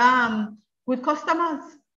good customers.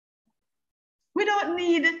 We don't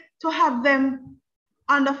need to have them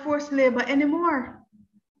under forced labor anymore.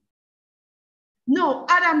 No,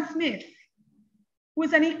 Adam Smith, who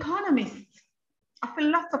is an economist, a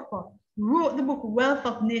philosopher, wrote the book Wealth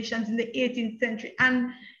of Nations in the 18th century,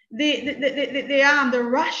 and the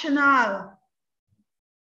rationale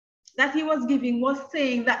that he was giving was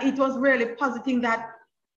saying that it was really positing that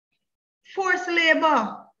forced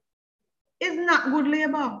labor is not good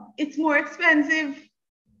labor. It's more expensive.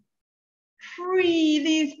 Free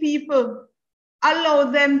these people,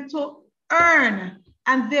 allow them to earn,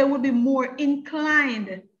 and they will be more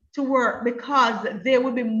inclined to work because they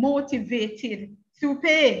will be motivated through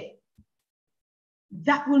pay.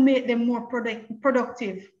 That will make them more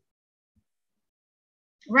productive,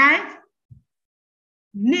 right?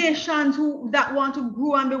 Nations that want to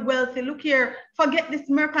grow and be wealthy, look here, forget this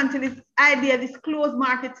mercantilist idea, this closed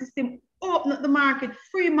market system. Open up the market,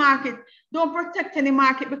 free market. Don't protect any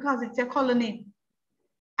market because it's your colony.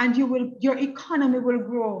 And your economy will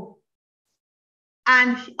grow.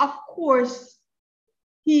 And of course,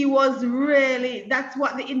 he was really, that's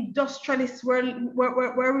what the industrialists were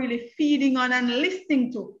really feeding on and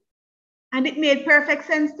listening to. And it made perfect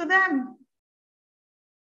sense to them.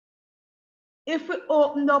 If we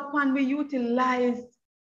opened up and we utilized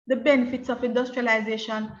the benefits of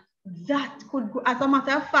industrialization, that could, as a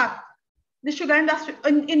matter of fact, the sugar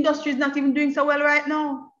industry is not even doing so well right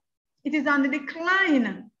now. It is on the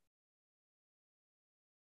decline,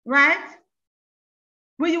 right?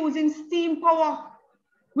 We're using steam power.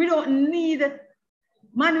 We don't need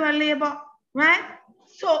manual labor, right?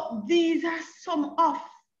 So these are some of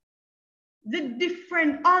the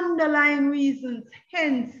different underlying reasons,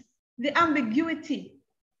 hence the ambiguity.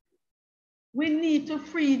 We need to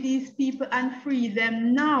free these people and free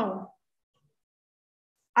them now.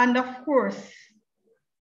 And of course,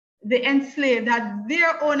 the enslaved had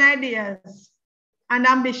their own ideas and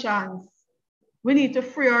ambitions. We need to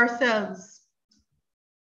free ourselves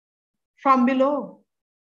from below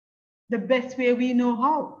the best way we know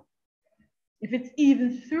how, if it's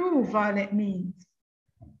even through violent means.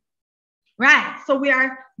 Right, so we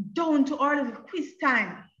are down to our little quiz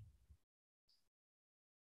time.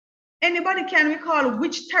 Anybody can recall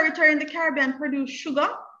which territory in the Caribbean produced sugar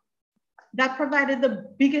that provided the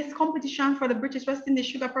biggest competition for the British West Indies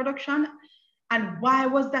sugar production? And why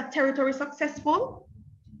was that territory successful?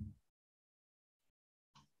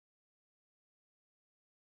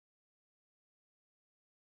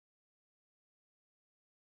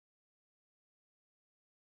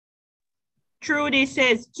 Trudy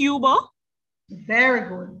says Cuba. Very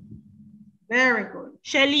good. Very good.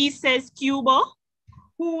 Shelly says Cuba.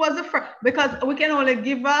 Who was the first? Because we can only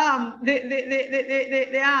give the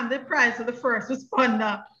prize to the first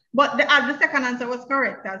responder, but the second answer was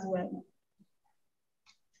correct as well.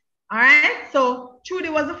 All right, so Trudy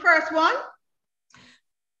was the first one.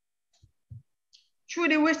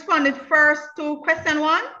 Trudy responded first to question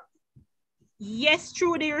 1. Yes,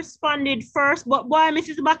 Trudy responded first, but boy,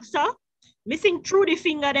 Mrs. Baxter, missing Trudy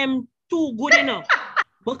finger them too good enough.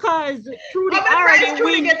 Because Trudy already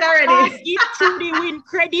win. Give Trudy win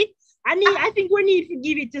credit. I think we need to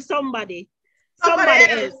give it to somebody. Somebody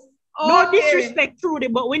else. Okay. No disrespect, Trudy,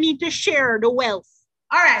 but we need to share the wealth.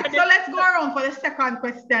 All right, so let's go around for the second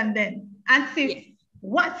question then and see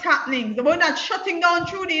what's happening. So we're not shutting down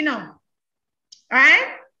Trudy now. All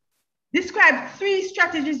right? Describe 3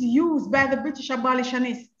 strategies used by the British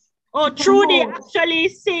abolitionists. Oh, Trudy actually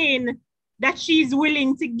is saying that she's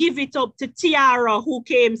willing to give it up to Tiara, who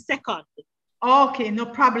came second. Okay, no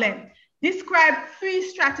problem. Describe 3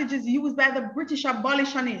 strategies used by the British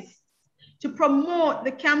abolitionists to promote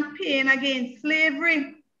the campaign against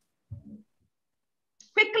slavery.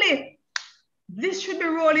 Quickly, this should be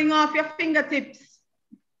rolling off your fingertips.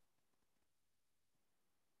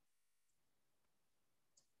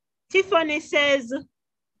 Tiffany says,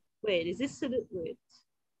 wait, is this, wait.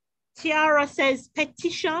 Tiara says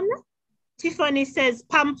petition. Tiffany says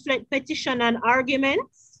pamphlet, petition, and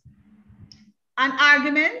arguments. And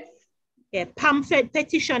arguments? Yeah, pamphlet,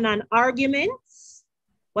 petition, and arguments.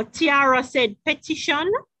 But Tiara said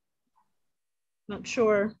petition. Not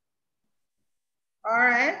sure. All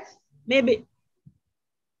right. Maybe.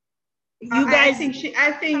 You guys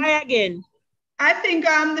I think try again. I think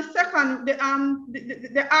the second,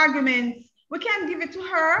 the arguments, we can give it to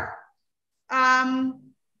her.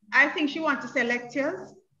 I think she wants to say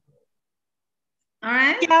lectures. All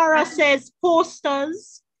right. Tiara says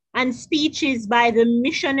posters and speeches by the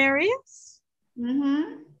missionaries.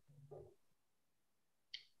 Mm-hmm.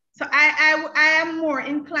 So I am more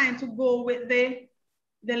inclined to go with the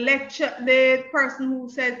lecture, the person who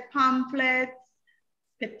said pamphlets,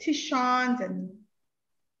 petitions, and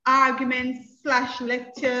arguments /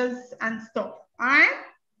 lectures and stuff. All right.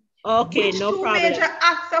 Okay, Which no problem. 2 major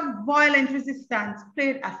acts of violent resistance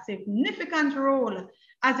played a significant role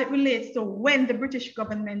as it relates to when the British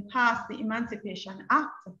government passed the Emancipation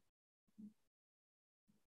Act?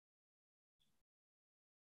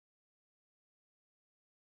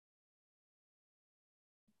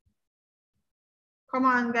 Come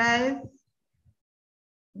on, guys.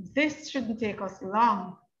 This shouldn't take us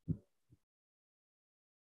long.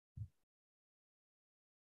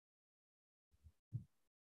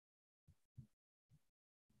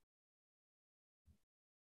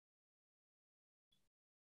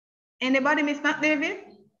 Anybody miss that, David?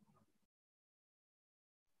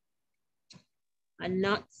 I'm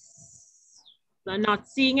not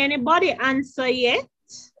seeing anybody answer yet.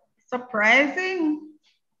 Surprising.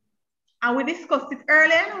 And we discussed it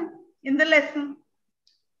earlier in the lesson.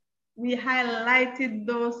 We highlighted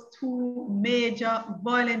those 2 major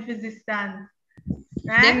violent resistance.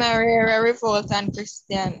 Right? Demerara Revolt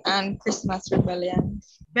and Christmas Rebellion.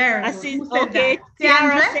 Very good. Okay,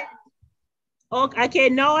 Tiara said, okay,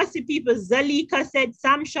 now I see people. Zalika said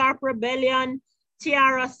Sam Sharp Rebellion.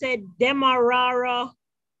 Tiara said Demerara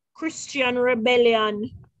Christian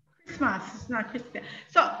Rebellion. Christmas, it's not Christian.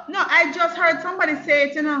 So, no, I just heard somebody say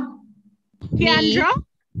it, you know. Kendra?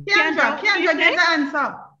 Kendra gave the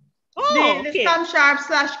answer. Oh, the Sam Sharp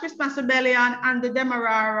 / Christmas Rebellion and the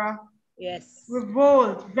Demerara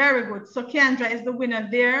Revolt. Very good. So Kendra is the winner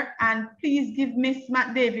there. And please give Miss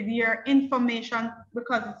Matt David your information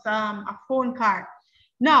because it's a phone card.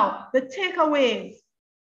 Now, the takeaways.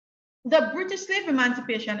 The British Slave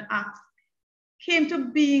Emancipation Act came to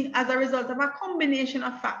being as a result of a combination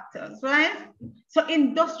of factors, right? So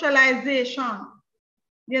industrialization,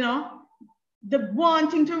 you know, the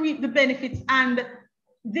wanting to reap the benefits and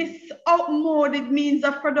this outmoded means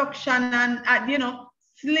of production and, you know,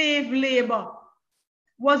 slave labor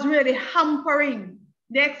was really hampering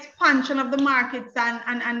the expansion of the markets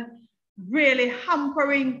and really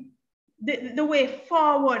hampering the way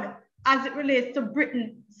forward as it relates to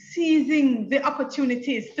Britain seizing the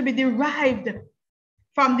opportunities to be derived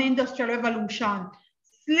from the Industrial Revolution,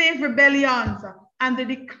 slave rebellions, and the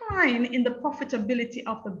decline in the profitability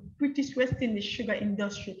of the British West Indies sugar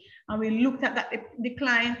industry. And we looked at that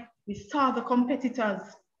decline. We saw the competitors,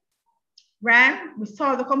 right? We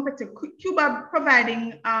saw the competitor, Cuba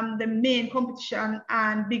providing the main competition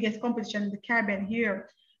and biggest competition in the Caribbean here,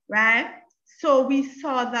 right? So we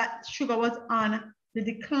saw that sugar was on the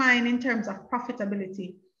decline in terms of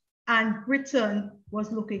profitability, and Britain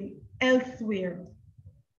was looking elsewhere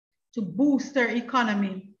to boost their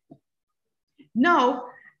economy. Now,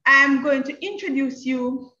 I'm going to introduce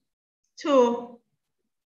you to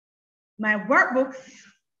my workbooks,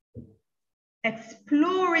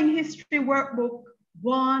 Exploring History Workbook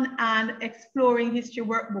 1 and Exploring History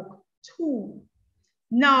Workbook 2.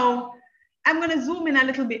 Now, I'm going to zoom in a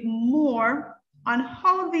little bit more on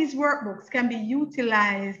how these workbooks can be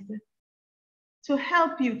utilized to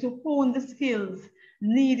help you to hone the skills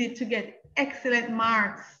needed to get excellent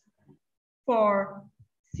marks for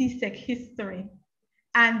CSEC history.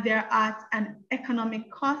 And they're at an economic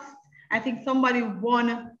cost. I think somebody won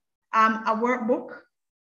a workbook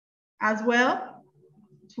as well,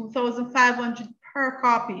 2,500 per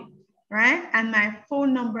copy, right? And my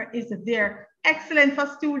phone number is there. Excellent for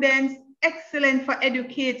students, excellent for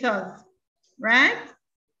educators, right?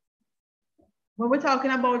 When we're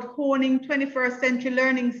talking about honing 21st century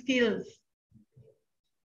learning skills,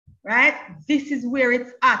 right? This is where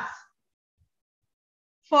it's at.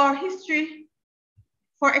 For history,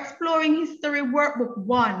 for Exploring History Workbook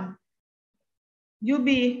 1, you'll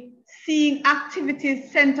be seeing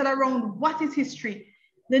activities centered around what is history,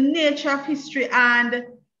 the nature of history, and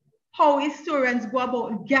how historians go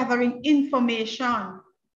about gathering information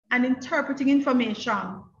and interpreting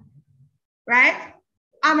information, right?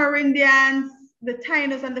 Amerindians, the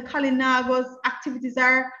Tainos and the Kalinagos activities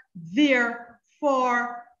are there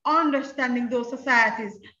for understanding those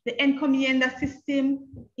societies. The encomienda system,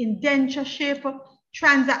 indentureship,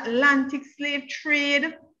 transatlantic slave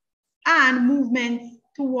trade, and movements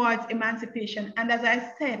towards emancipation. And as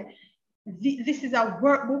I said, this is a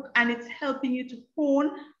workbook, and it's helping you to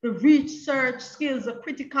hone the research skills, the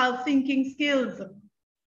critical thinking skills,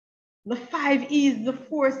 the 5 E's, the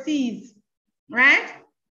 4 C's, right?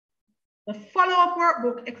 The follow-up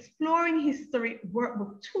workbook, Exploring History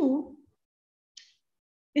Workbook 2,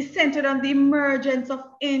 is centered on the emergence of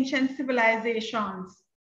ancient civilizations,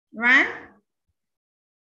 right?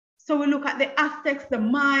 So we look at the Aztecs, the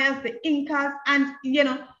Mayas, the Incas, and, you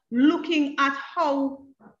know, looking at how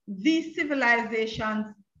these civilizations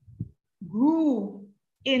grew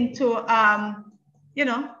into, you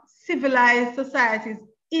know, civilized societies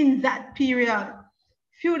in that period.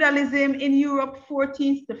 Feudalism in Europe,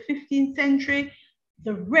 14th to 15th century,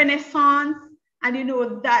 the Renaissance, and you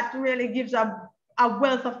know, that really gives a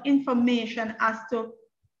wealth of information as to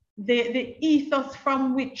the ethos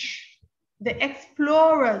from which the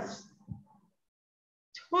explorers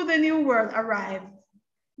to the New World arrived,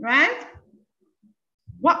 right?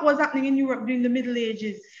 What was happening in Europe during the Middle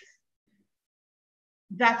Ages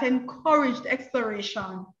that encouraged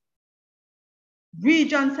exploration?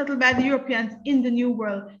 Regions settled by the Europeans in the New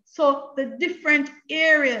World. So the different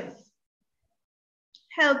areas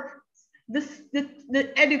help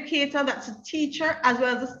the educator, that's a teacher, as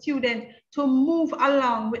well as the student, to move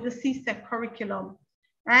along with the CSEC curriculum,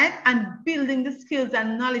 right? And building the skills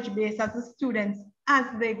and knowledge base as the students as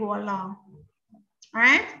they go along, all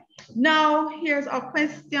right? Now, here's our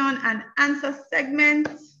question and answer segment.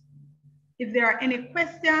 If there are any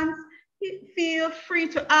questions, feel free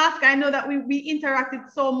to ask. I know that we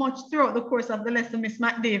interacted so much throughout the course of the lesson, Miss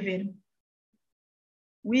McDavid.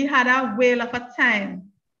 We had a whale of a time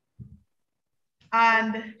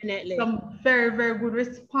and definitely some very, very good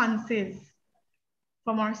responses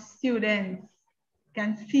from our students. You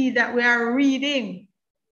can see that we are reading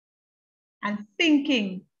and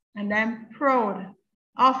thinking, and I'm proud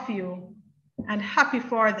of you and happy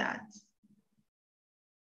for that.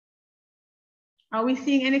 Are we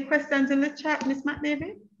seeing any questions in the chat, Miss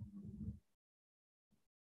McDavid?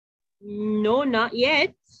 No, not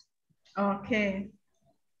yet. Okay.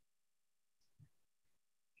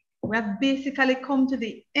 We have basically come to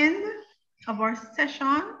the end of our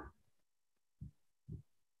session.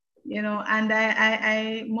 You know, and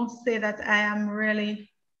I must say that I am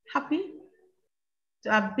really happy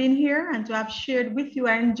to have been here and to have shared with you.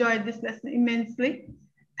 I enjoyed this lesson immensely.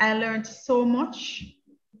 I learned so much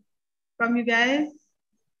from you guys,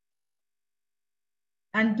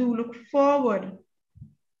 and do look forward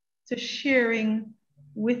to sharing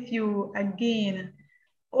with you again.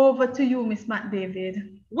 Over to you, Miss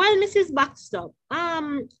McDavid. Well, Mrs. Baxter,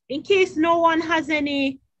 in case no one has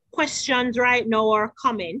any questions right now or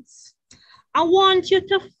comments, I want you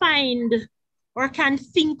to find or can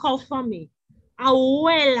think of for me a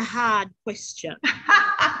well-hard question.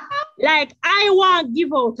 Like, I want to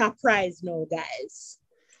give out a prize now, guys.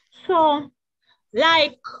 So,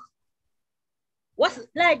 like, what's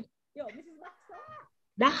like, yo, Mrs. Baxter,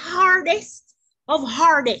 the hardest of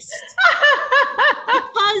hardest.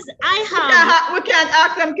 Because I have... We can't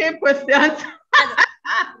ask them questions.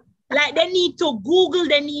 Like, they need to Google,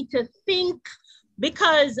 they need to think,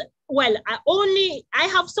 because, well, I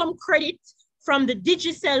have some credit from the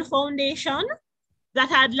Digicel Foundation that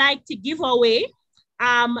I'd like to give away.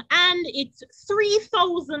 And it's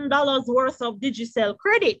 $3,000 worth of Digicel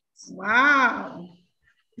credits. Wow.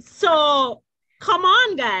 So come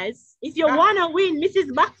on, guys. If you want to win,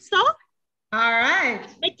 Mrs. Baxter. All right.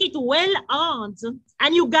 Make it well earned.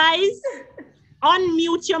 And you guys,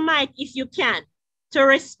 unmute your mic if you can to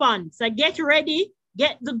respond. So get ready.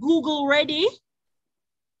 Get the Google ready.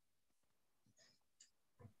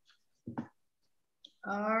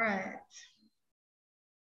 All right.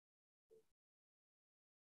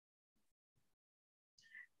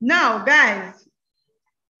 Now, guys,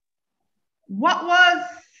 what was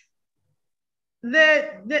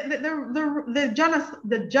the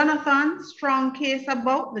Jonathan Strong case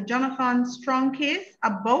about? The Jonathan Strong case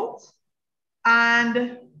about,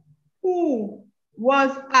 and who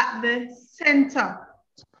was at the center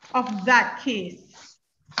of that case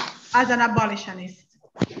as an abolitionist?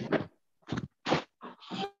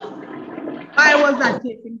 Why was that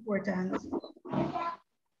case important?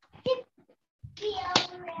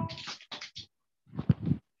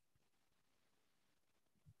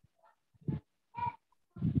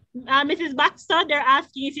 Mrs. Baxter, they're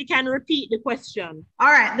asking if you can repeat the question.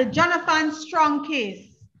 All right, the Jonathan Strong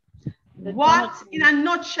case. What, in a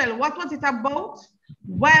nutshell, what was it about?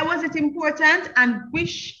 Why was it important? And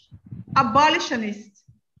which abolitionist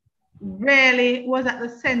really was at the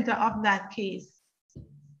center of that case?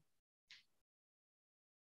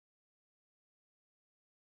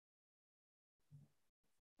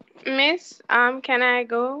 Miss, can I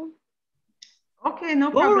go? Okay, no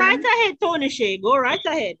problem. Go right ahead, Tony Shea. Go right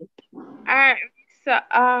ahead. All right. So,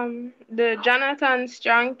 the Jonathan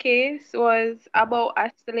Strong case was about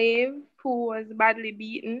a slave who was badly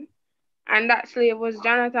beaten, and that slave was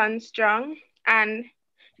Jonathan Strong. And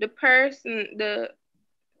the person,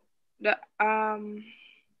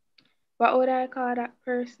 what would I call that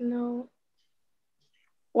person now?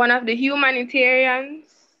 One of the humanitarians.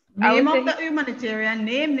 Name of the humanitarian,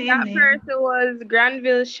 name. That person was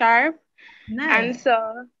Granville Sharp. Nice. And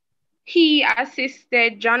so he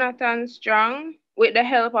assisted Jonathan Strong with the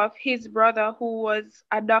help of his brother, who was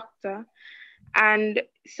a doctor. And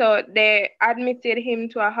so they admitted him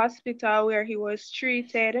to a hospital where he was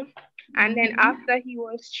treated. And then after he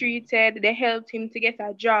was treated, they helped him to get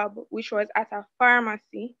a job, which was at a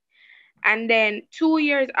pharmacy. And then 2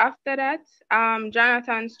 years after that,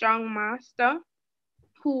 Jonathan Strong Master,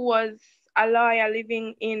 who was a lawyer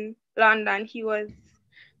living in London, he was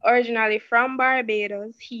originally from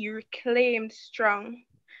Barbados, he reclaimed Strong.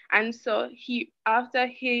 And so after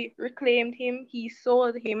he reclaimed him, he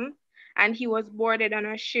sold him, and he was boarded on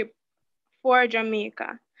a ship for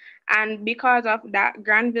Jamaica. And because of that,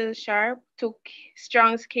 Granville Sharp took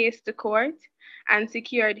Strong's case to court and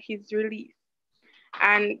secured his release.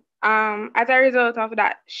 And as a result of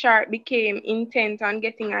that, Sharp became intent on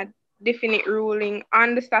getting a definite ruling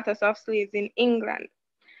on the status of slaves in England.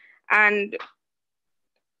 And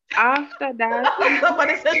after that...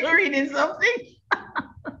 Somebody said you're reading something.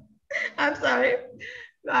 I'm sorry.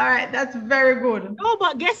 All right, that's very good. No,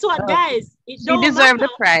 but guess what, guys? She deserves the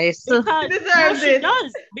prize. Because, she deserves it. She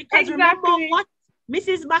does. Because remember what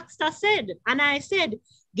Mrs. Baxter said, and I said,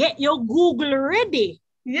 get your Google ready.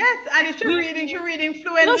 Yes, and if you're reading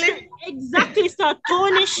fluently. No, exactly. So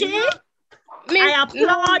Tony Shea, I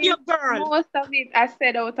applaud you, girl. Most of it I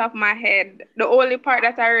said out of my head. The only part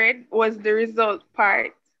that I read was the result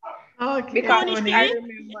part. Okay. Because Tony, I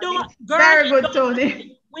remember girl, very good,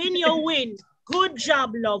 Tony. Win, you win. Good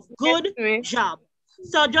job, love. Good job.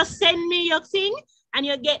 So just send me your thing, and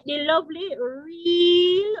you get the lovely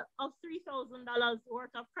reel of $3,000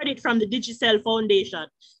 worth of credit from the Digicel Foundation.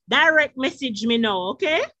 Direct message me now,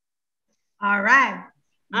 okay? All right.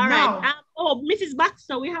 All right. Mrs.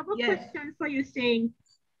 Baxter, we have a question for you saying,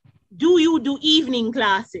 do you do evening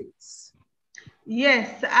classes?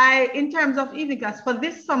 Yes, in terms of evening class, for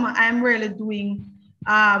this summer, I'm really doing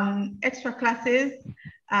extra classes.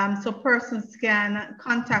 So persons can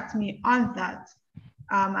contact me on that.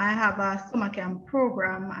 I have a summer camp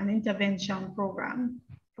program, an intervention program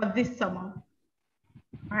for this summer.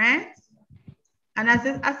 All right. And as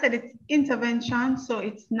I said, it's intervention, so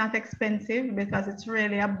it's not expensive because it's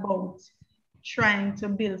really about trying to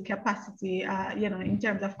build capacity, in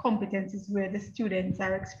terms of competencies where the students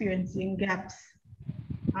are experiencing gaps.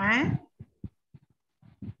 All right.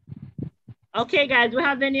 Okay, guys, we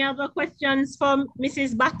have any other questions from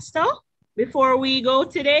Mrs. Baxter before we go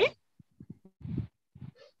today?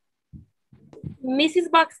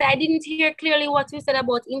 Mrs. Baxter, I didn't hear clearly what you said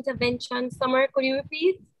about intervention. Summer, could you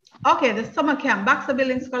repeat? Okay, the summer camp, Baxter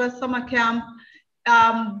Building Scholars Summer Camp,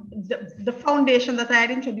 the foundation that I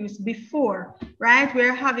had introduced before, right?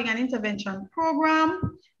 We're having an intervention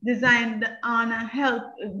program designed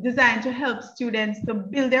to help students to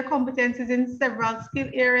build their competencies in several skill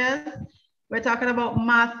areas. We're talking about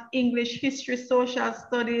math, English, history, social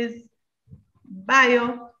studies,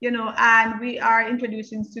 bio, and we are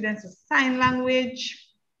introducing students to sign language,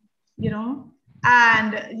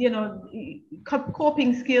 and,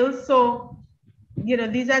 coping skills. So,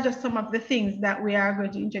 these are just some of the things that we are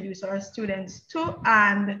going to introduce our students to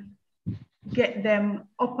and get them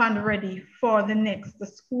up and ready for the next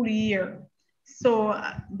school year. So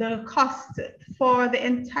the cost for the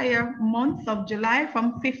entire month of July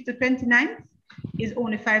from 5th to 29th is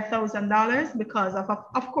only $5,000 because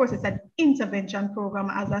of course, it's an intervention program,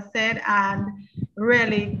 as I said, and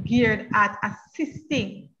really geared at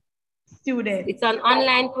assisting students. It's an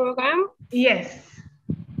online program? Yes.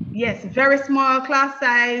 Yes, very small class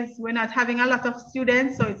size. We're not having a lot of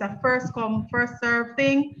students, so it's a first come, first serve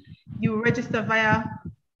thing. You register via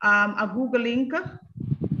a Google link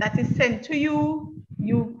that is sent to you.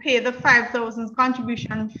 You pay the 5,000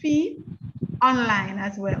 contribution fee online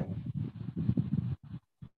as well.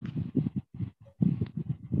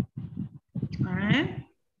 All right.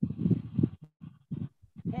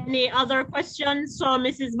 Any other questions from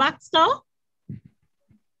Mrs. Baxter?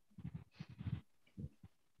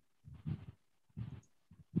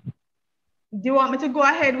 Do you want me to go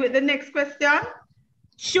ahead with the next question?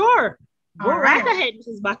 Sure. Go right right ahead,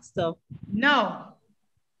 Mrs. Baxter. No.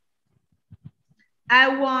 I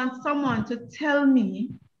want someone to tell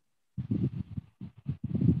me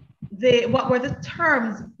what were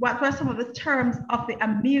some of the terms of the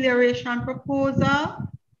amelioration proposal,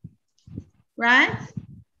 right?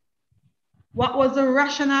 What was the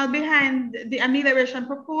rationale behind the amelioration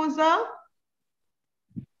proposal?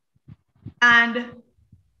 And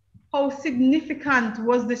how significant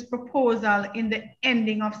was this proposal in the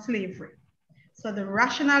ending of slavery? So the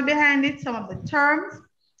rationale behind it, some of the terms,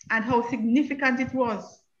 and how significant it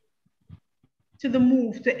was to the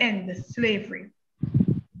move to end slavery.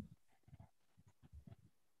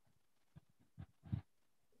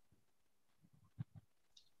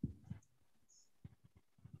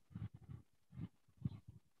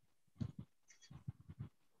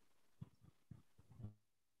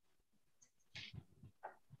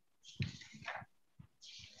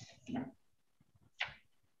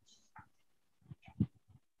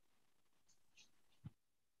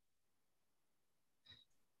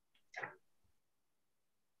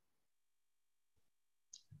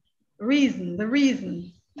 The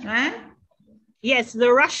reason, right? Yes,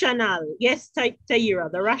 the rationale. Yes,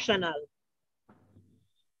 Tahira, the rationale.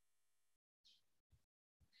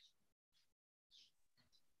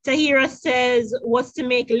 Tahira says was to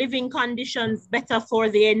make living conditions better for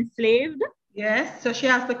the enslaved. Yes, so she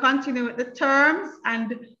has to continue with the terms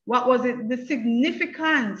and what was it, the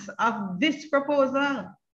significance of this proposal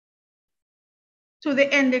to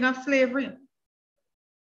the ending of slavery.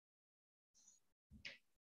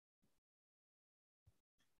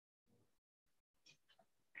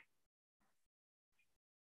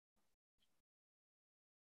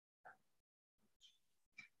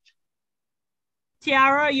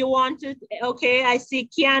 Tiara, you want to, okay, I see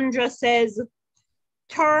Kiandra says,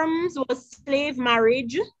 terms was slave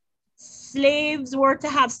marriage. Slaves were to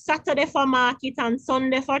have Saturday for market and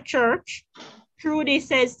Sunday for church. Trudy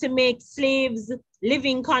says to make slaves'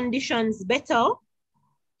 living conditions better.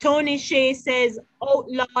 Tony Shea says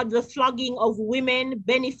outlawed the flogging of women,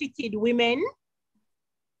 benefited women.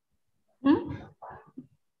 Hmm?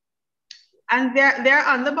 And they're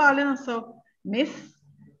on the ball, so Miss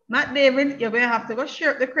Matt David, you're going to have to go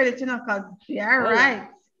share the credit, because you're right.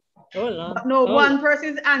 But no one person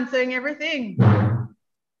is answering everything.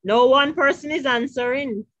 No one person is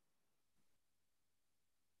answering.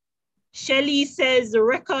 Shelley says the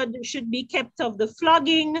record should be kept of the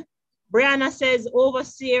flogging. Brianna says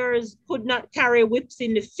overseers could not carry whips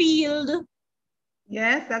in the field.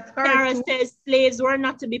 Yes, that's correct. Sarah says slaves were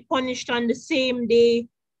not to be punished on the same day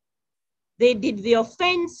they did the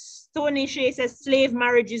offense. Tony Shea says slave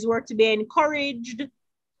marriages were to be encouraged.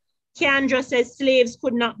 Kendra says slaves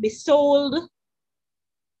could not be sold.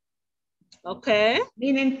 Okay.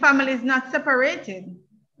 Meaning families not separated.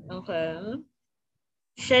 Okay.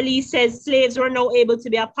 Shelley says slaves were now able to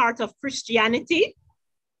be a part of Christianity.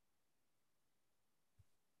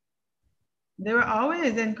 They were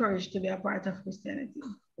always encouraged to be a part of Christianity.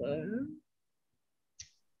 Okay.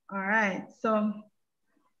 All right, so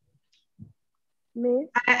Miss,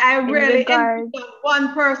 I really regard... enjoy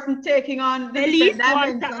one person taking on the Shelley, different you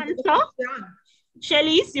want to dimensions of the answer? question.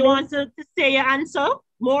 Shelley, you want to say your answer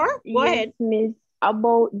more? Go ahead. Miss,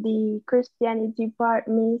 about the Christianity part,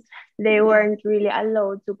 Miss, they weren't really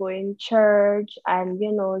allowed to go in church and,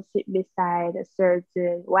 you know, sit beside a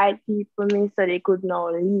certain white people, Miss, so they could now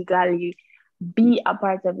legally be a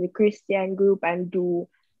part of the Christian group and do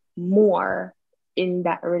more in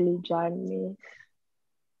that religion, Miss.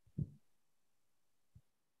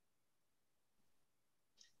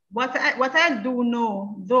 What I do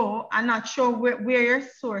know, though, I'm not sure where your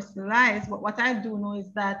source lies, but what I do know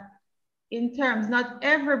is that in terms, not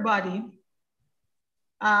everybody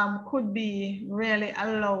could be really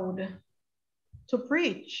allowed to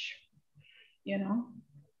preach, you know.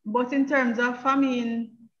 But in terms of, I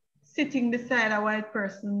mean, sitting beside a white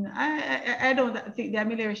person, I don't think the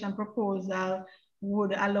amelioration proposal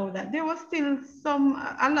would allow that. There was still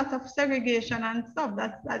a lot of segregation and stuff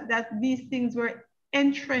that these things were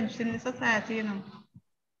entrenched in the society, you know.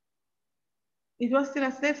 It was still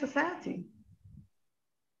a slave society.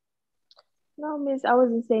 No, Miss, I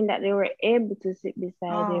wasn't saying that they were able to sit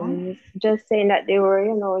beside him. Miss. Just saying that they were,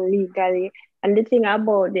 you know, legally. And the thing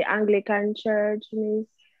about the Anglican Church, Miss,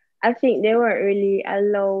 I think they weren't really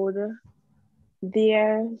allowed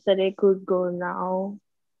there, so they could go now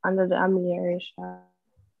under the amelioration.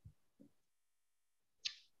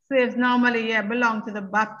 Slaves normally, belong to the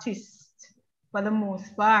Baptist for the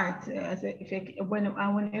most part.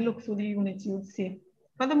 When you look through the unit, you would see,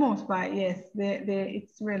 for the most part, yes,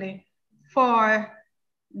 it's really for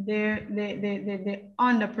the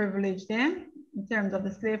underprivileged then, in terms of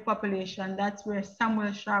the slave population. That's where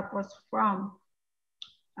Samuel Sharp was from,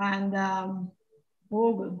 and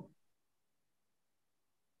Vogel.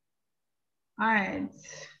 All right.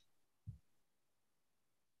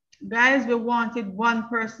 Guys, we wanted one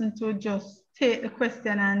person to just take the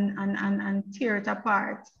question and tear it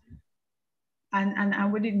apart.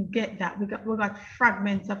 And we didn't get that. We got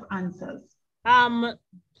fragments of answers.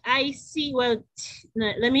 I see, well,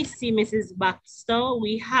 let me see, Mrs. Baxter.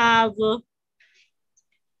 We have,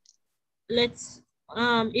 is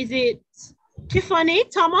it Tiffany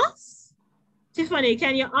Thomas? Tiffany,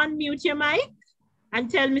 can you unmute your mic and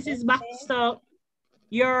tell Mrs. Baxter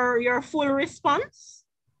your full response?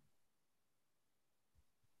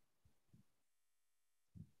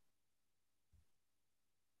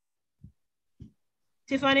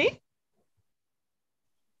 Tiffany?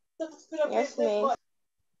 Yes, ma'am.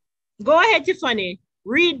 Go ahead, Tiffany.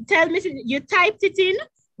 Tell Mrs. You typed it in,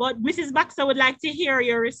 but Mrs. Baxter would like to hear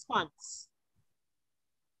your response.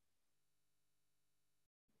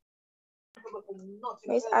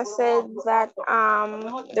 Miss, I said that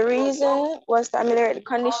the reason was to ameliorate the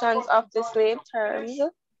conditions of the slave terms.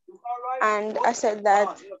 And I said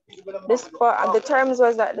that the terms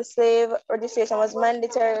was that the slave registration was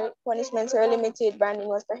mandatory, punishments were limited, branding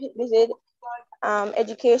was prohibited,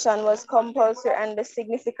 education was compulsory, and the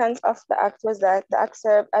significance of the act was that the act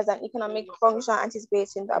served as an economic function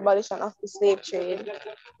anticipating the abolition of the slave trade.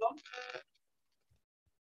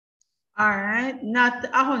 All right, not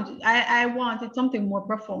 100. I wanted something more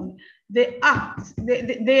profound. The act, the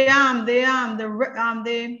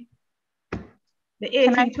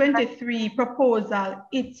 1823 proposal,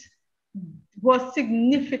 it was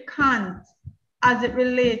significant as it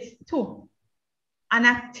relates to an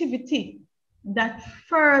activity that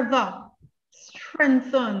further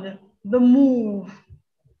strengthened the move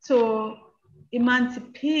to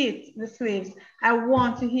emancipate the slaves. I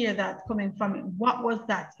want to hear that coming from it. What was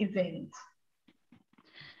that event?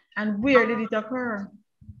 And where did it occur?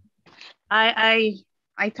 I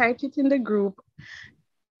typed it in the group.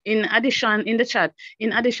 In the chat,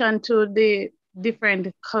 in addition to the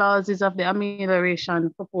different clauses of the amelioration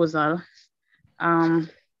proposal,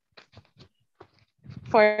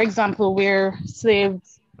 for example, where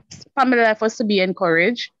family life was to be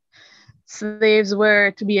encouraged, slaves were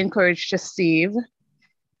to be encouraged to save.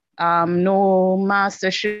 No master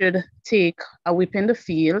should take a whip in the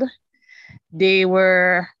field.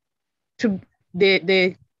 The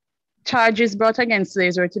charges brought against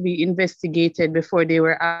slaves were to be investigated before they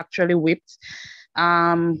were actually whipped.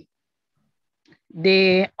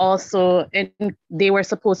 They were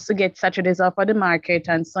supposed to get Saturdays off at the market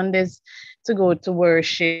and Sundays to go to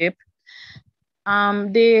worship.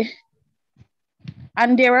 And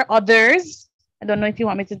and there were others. I don't know if you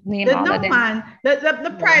want me to name all of them. Man,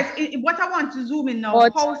 the price, what I want to zoom in now,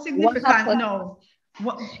 but how significant now?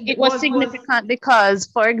 It was significant because,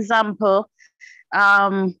 for example,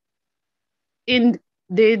 in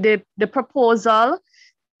the proposal,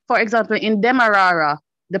 for example, in Demerara,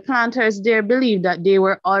 the planters there believed that they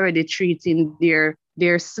were already treating their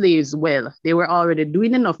slaves well. They were already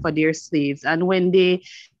doing enough for their slaves. And when the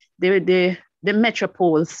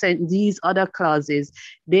Metropole sent these other clauses,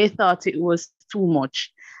 they thought it was too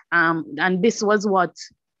much. And this was what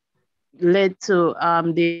led to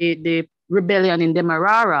the rebellion in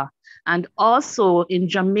Demerara. And also in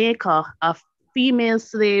Jamaica, a female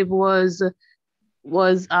slave was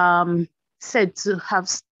said to have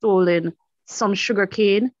stolen some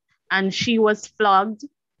sugarcane, and she was flogged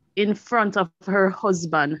in front of her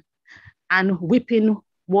husband. And whipping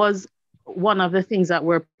was one of the things that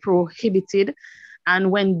were prohibited.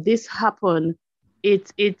 And when this happened,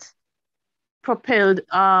 it propelled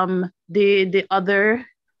the other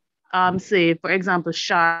say, for example,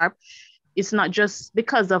 Sharp. It's not just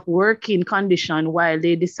because of working condition why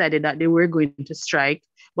they decided that they were going to strike,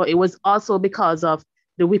 but it was also because of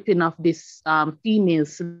the whipping of this female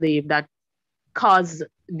slave that caused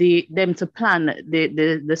them to plan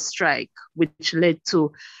the strike, which led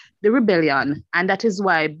to the rebellion. And that is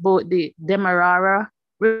why both the Demerara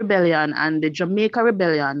rebellion and the Jamaica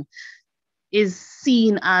rebellion is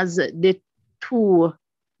seen as the two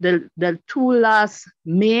last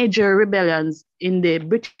major rebellions in the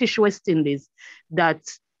British West Indies that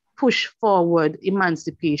push forward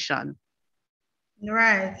emancipation.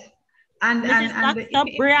 Right. And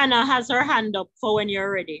Brianna has her hand up for when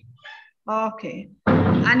you're ready. Okay.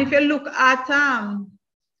 And if you look at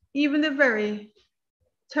even the very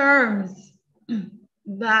terms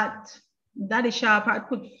that Daddy Sharp had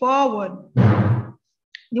put forward,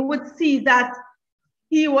 you would see that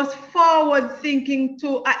he was forward thinking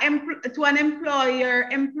to an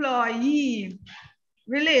employer-employee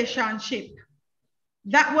relationship.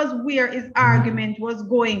 That was where his argument was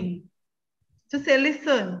going. To say,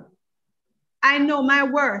 listen, I know my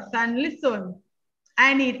worth, and listen,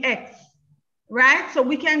 I need X, right? So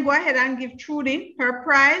we can go ahead and give Trudy her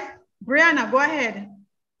prize. Brianna, go ahead.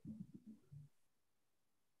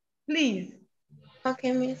 Please.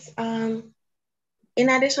 Okay, Miss. In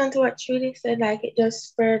addition to what Trudy said, like it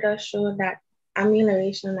just further showed that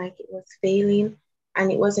amelioration, like it was failing and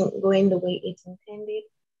it wasn't going the way it intended.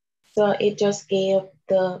 So it just gave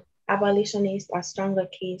the abolitionists a stronger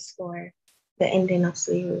case for the ending of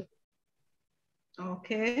slavery.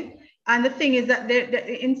 Okay. And the thing is that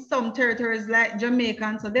in some territories like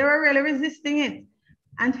Jamaica, so they were really resisting it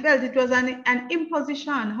and felt it was an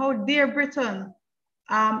imposition. How dare Britain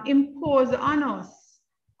impose on us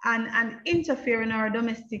and interfere in our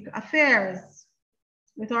domestic affairs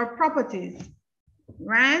with our properties,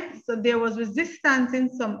 right? So there was resistance in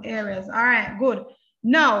some areas. All right, good.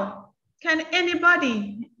 Now, can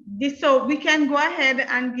anybody, so we can go ahead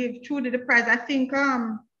and give Trudy the prize. I think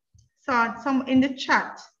saw some in the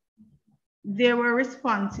chat, there were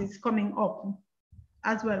responses coming up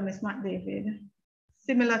as well, Ms. McDavid,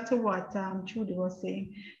 similar to what Trudy was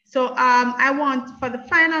saying. So I want, for the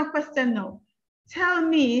final question now, tell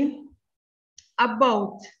me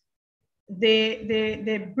about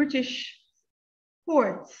the British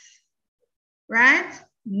ports, right?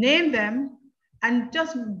 Name them and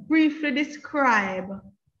just briefly describe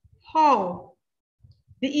how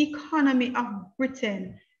the economy of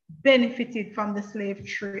Britain benefited from the slave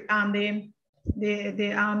trade,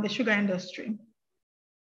 the sugar industry.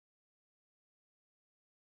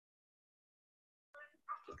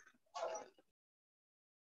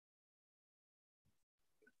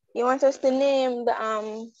 You want us to name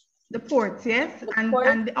the ports, yes,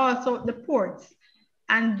 and also the ports,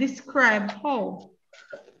 and describe how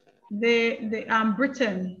the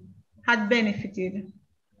Britain had benefited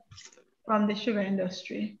from the sugar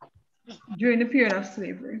industry during the period of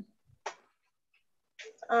slavery.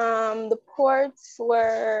 The ports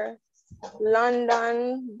were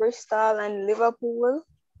London, Bristol, and Liverpool.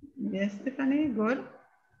 Yes, Stephanie, good.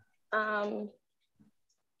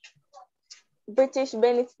 British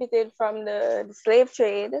benefited from the slave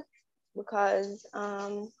trade because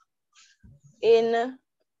in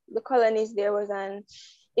the colonies there was an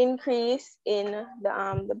increase in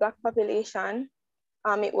the Black population.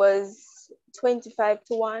 It was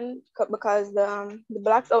 25-1 because the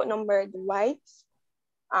Blacks outnumbered the whites.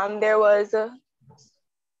 There was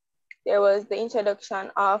the introduction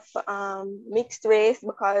of mixed race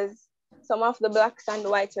because some of the Blacks and the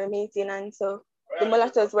whites were mating, and so the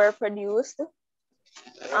mulattoes were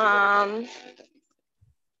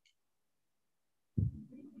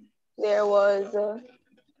there was,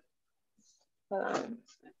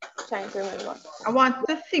 trying to remember. I want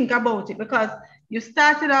to think about it because you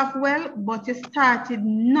started off well, but you started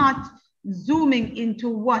not zooming into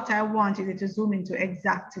what I wanted you to zoom into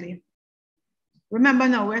exactly. Remember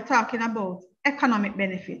now, we're talking about economic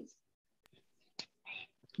benefits.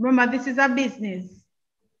 Remember, this is a business.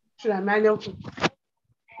 Should I mind you?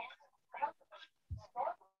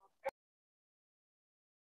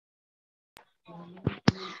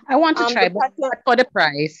 I want to try, but for the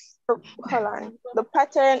price. Hold on. The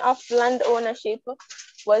pattern of land ownership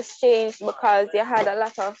was changed because you had a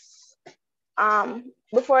lot of,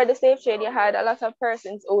 before the slave trade, you had a lot of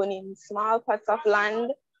persons owning small plots of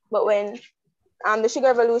land. But when the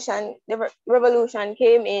sugar revolution,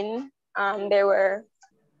 came in, there were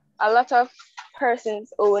a lot of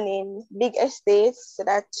persons owning big estates so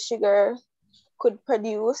that sugar could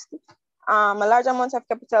produce. A large amount of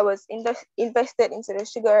capital was invested into the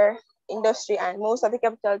sugar industry, and most of the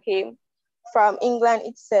capital came from England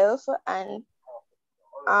itself. And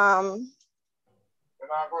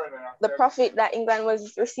the profit that England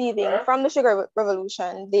was receiving from the sugar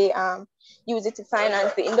revolution, they used it to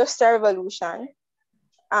finance the industrial revolution.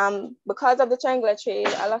 Because of the triangular trade,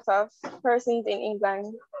 a lot of persons in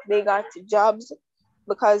England, they got jobs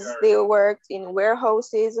because they worked in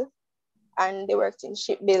warehouses and they worked in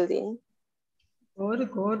shipbuilding. Good.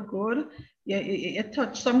 You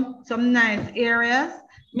touched some nice areas.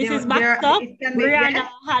 Mrs. Baxter, Brianna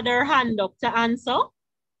had her hand up to answer.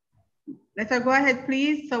 Let her go ahead,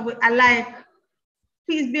 please. So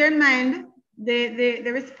please bear in mind, they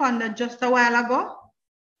responded just a while ago.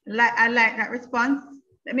 I like that response.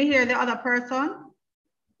 Let me hear the other person.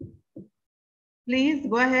 Please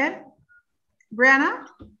go ahead. Brianna?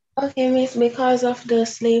 Okay, Miss, because of the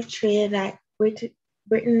slave trade, like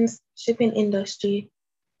Britain's shipping industry,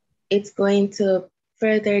 it's going to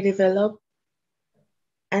further develop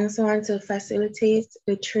and so on to facilitate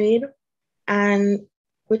the trade, and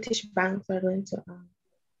British banks are going to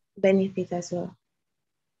benefit as well.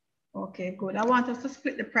 Okay, good. I want us to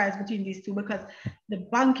split the price between these two because the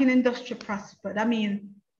banking industry prospered. I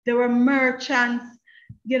mean, there were merchants,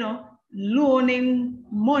 loaning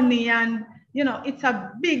money, and, it's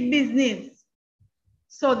a big business.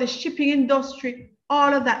 So the shipping industry,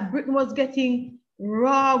 all of that, Britain was getting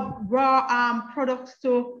raw products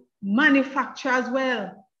to manufacture as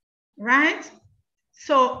well, right?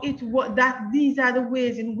 So these are the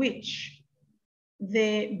ways in which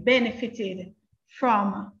they benefited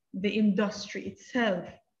from the industry itself.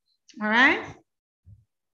 All right.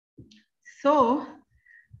 So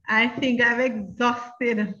I think I've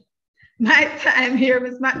exhausted my time here,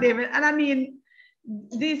 Ms. McDavid. And I mean,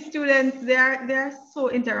 these students, they're so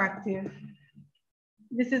interactive.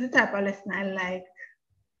 This is the type of lesson I like.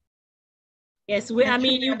 Yes,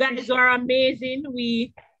 you guys are amazing.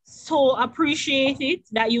 We so appreciate it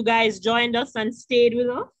that you guys joined us and stayed with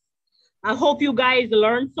us. I hope you guys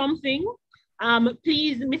learned something.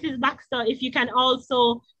 Please, Mrs. Baxter, if you can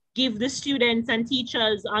also give the students and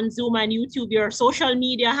teachers on Zoom and YouTube your social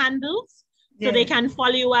media handles so they can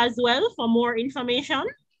follow you as well for more information.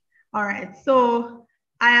 All right, so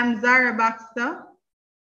I am Zara Baxter,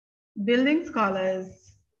 Building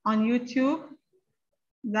Scholars on YouTube,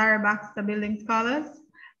 Zara Baxter Building Scholars.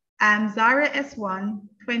 I'm Zara S1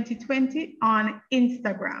 2020 on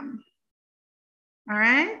Instagram. All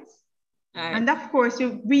right? And of course,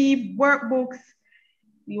 you read workbooks.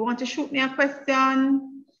 You want to shoot me a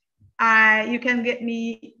question, you can get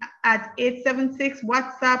me at 876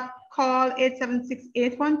 WhatsApp, call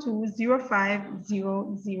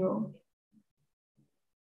 876-812-0500. All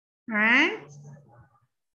right.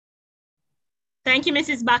 Thank you,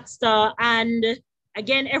 Mrs. Baxter. And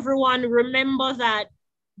again, everyone, remember that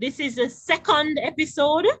this is the second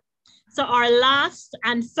episode. So our last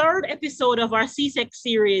and third episode of our CSEC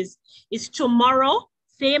series is tomorrow,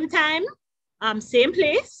 same time, same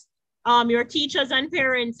place. Your teachers and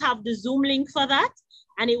parents have the Zoom link for that.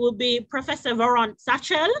 And it will be Professor Varant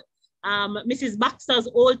Satchel, Mrs. Baxter's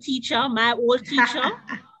old teacher, my old teacher,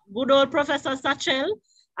 good old Professor Satchel.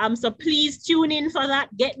 So please tune in for that.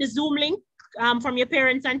 Get the Zoom link from your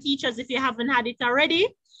parents and teachers if you haven't had it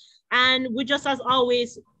already. And we just, as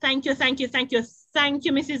always, thank you,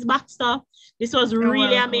 Mrs. Baxter. This was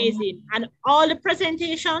really amazing. And all the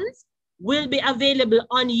presentations will be available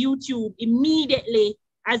on YouTube immediately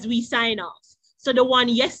as we sign off. So the one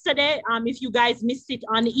yesterday, if you guys missed it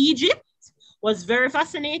on Egypt, was very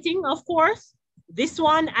fascinating, of course. This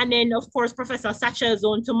one, and then, of course, Professor Satchel's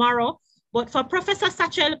on tomorrow. But for Professor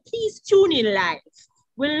Satchel, please tune in live.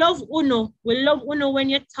 We love Uno. We love Uno when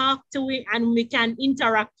you talk to it and we can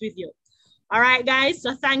interact with you. All right, guys,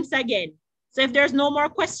 so thanks again. So if there's no more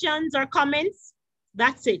questions or comments,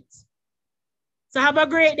 that's it. So have a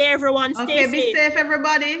great day, everyone. Stay safe. Be safe,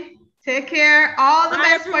 everybody. Take care. All the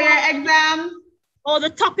best for your exams. Oh, the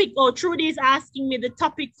topic. Oh, Trudy is asking me the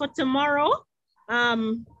topic for tomorrow.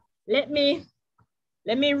 Let me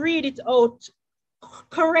read it out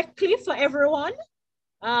correctly for everyone.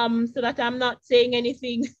 So that I'm not saying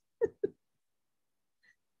anything.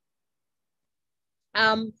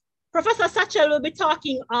 Professor Satchel will be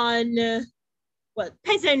talking on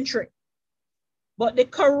peasantry. But the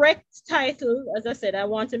correct title, as I said, I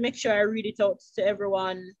want to make sure I read it out to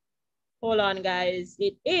everyone. Hold on, guys.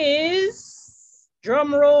 It is,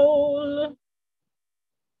 drum roll,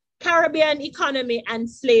 Caribbean Economy and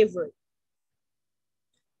Slavery.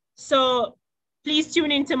 So please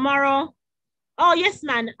tune in tomorrow. Oh, yes,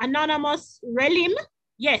 man. Anonymous Relim.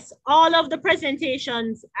 Yes, all of the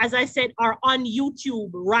presentations, as I said, are on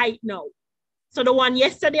YouTube right now. So the one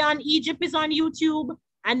yesterday on Egypt is on YouTube.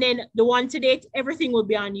 And then the one today, everything will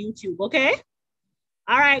be on YouTube, okay?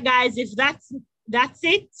 All right, guys, if that's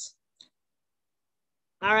it.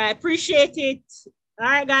 All right, appreciate it. All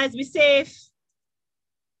right, guys, be safe.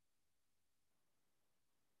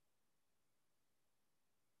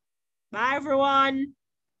 Bye, everyone.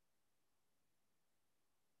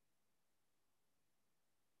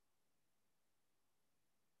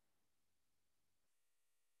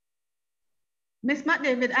 Miss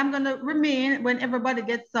McDavid, I'm going to remain when everybody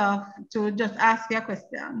gets off to just ask you a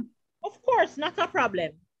question. Of course, not a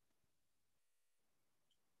problem.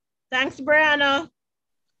 Thanks, Brianna.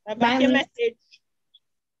 I got your message.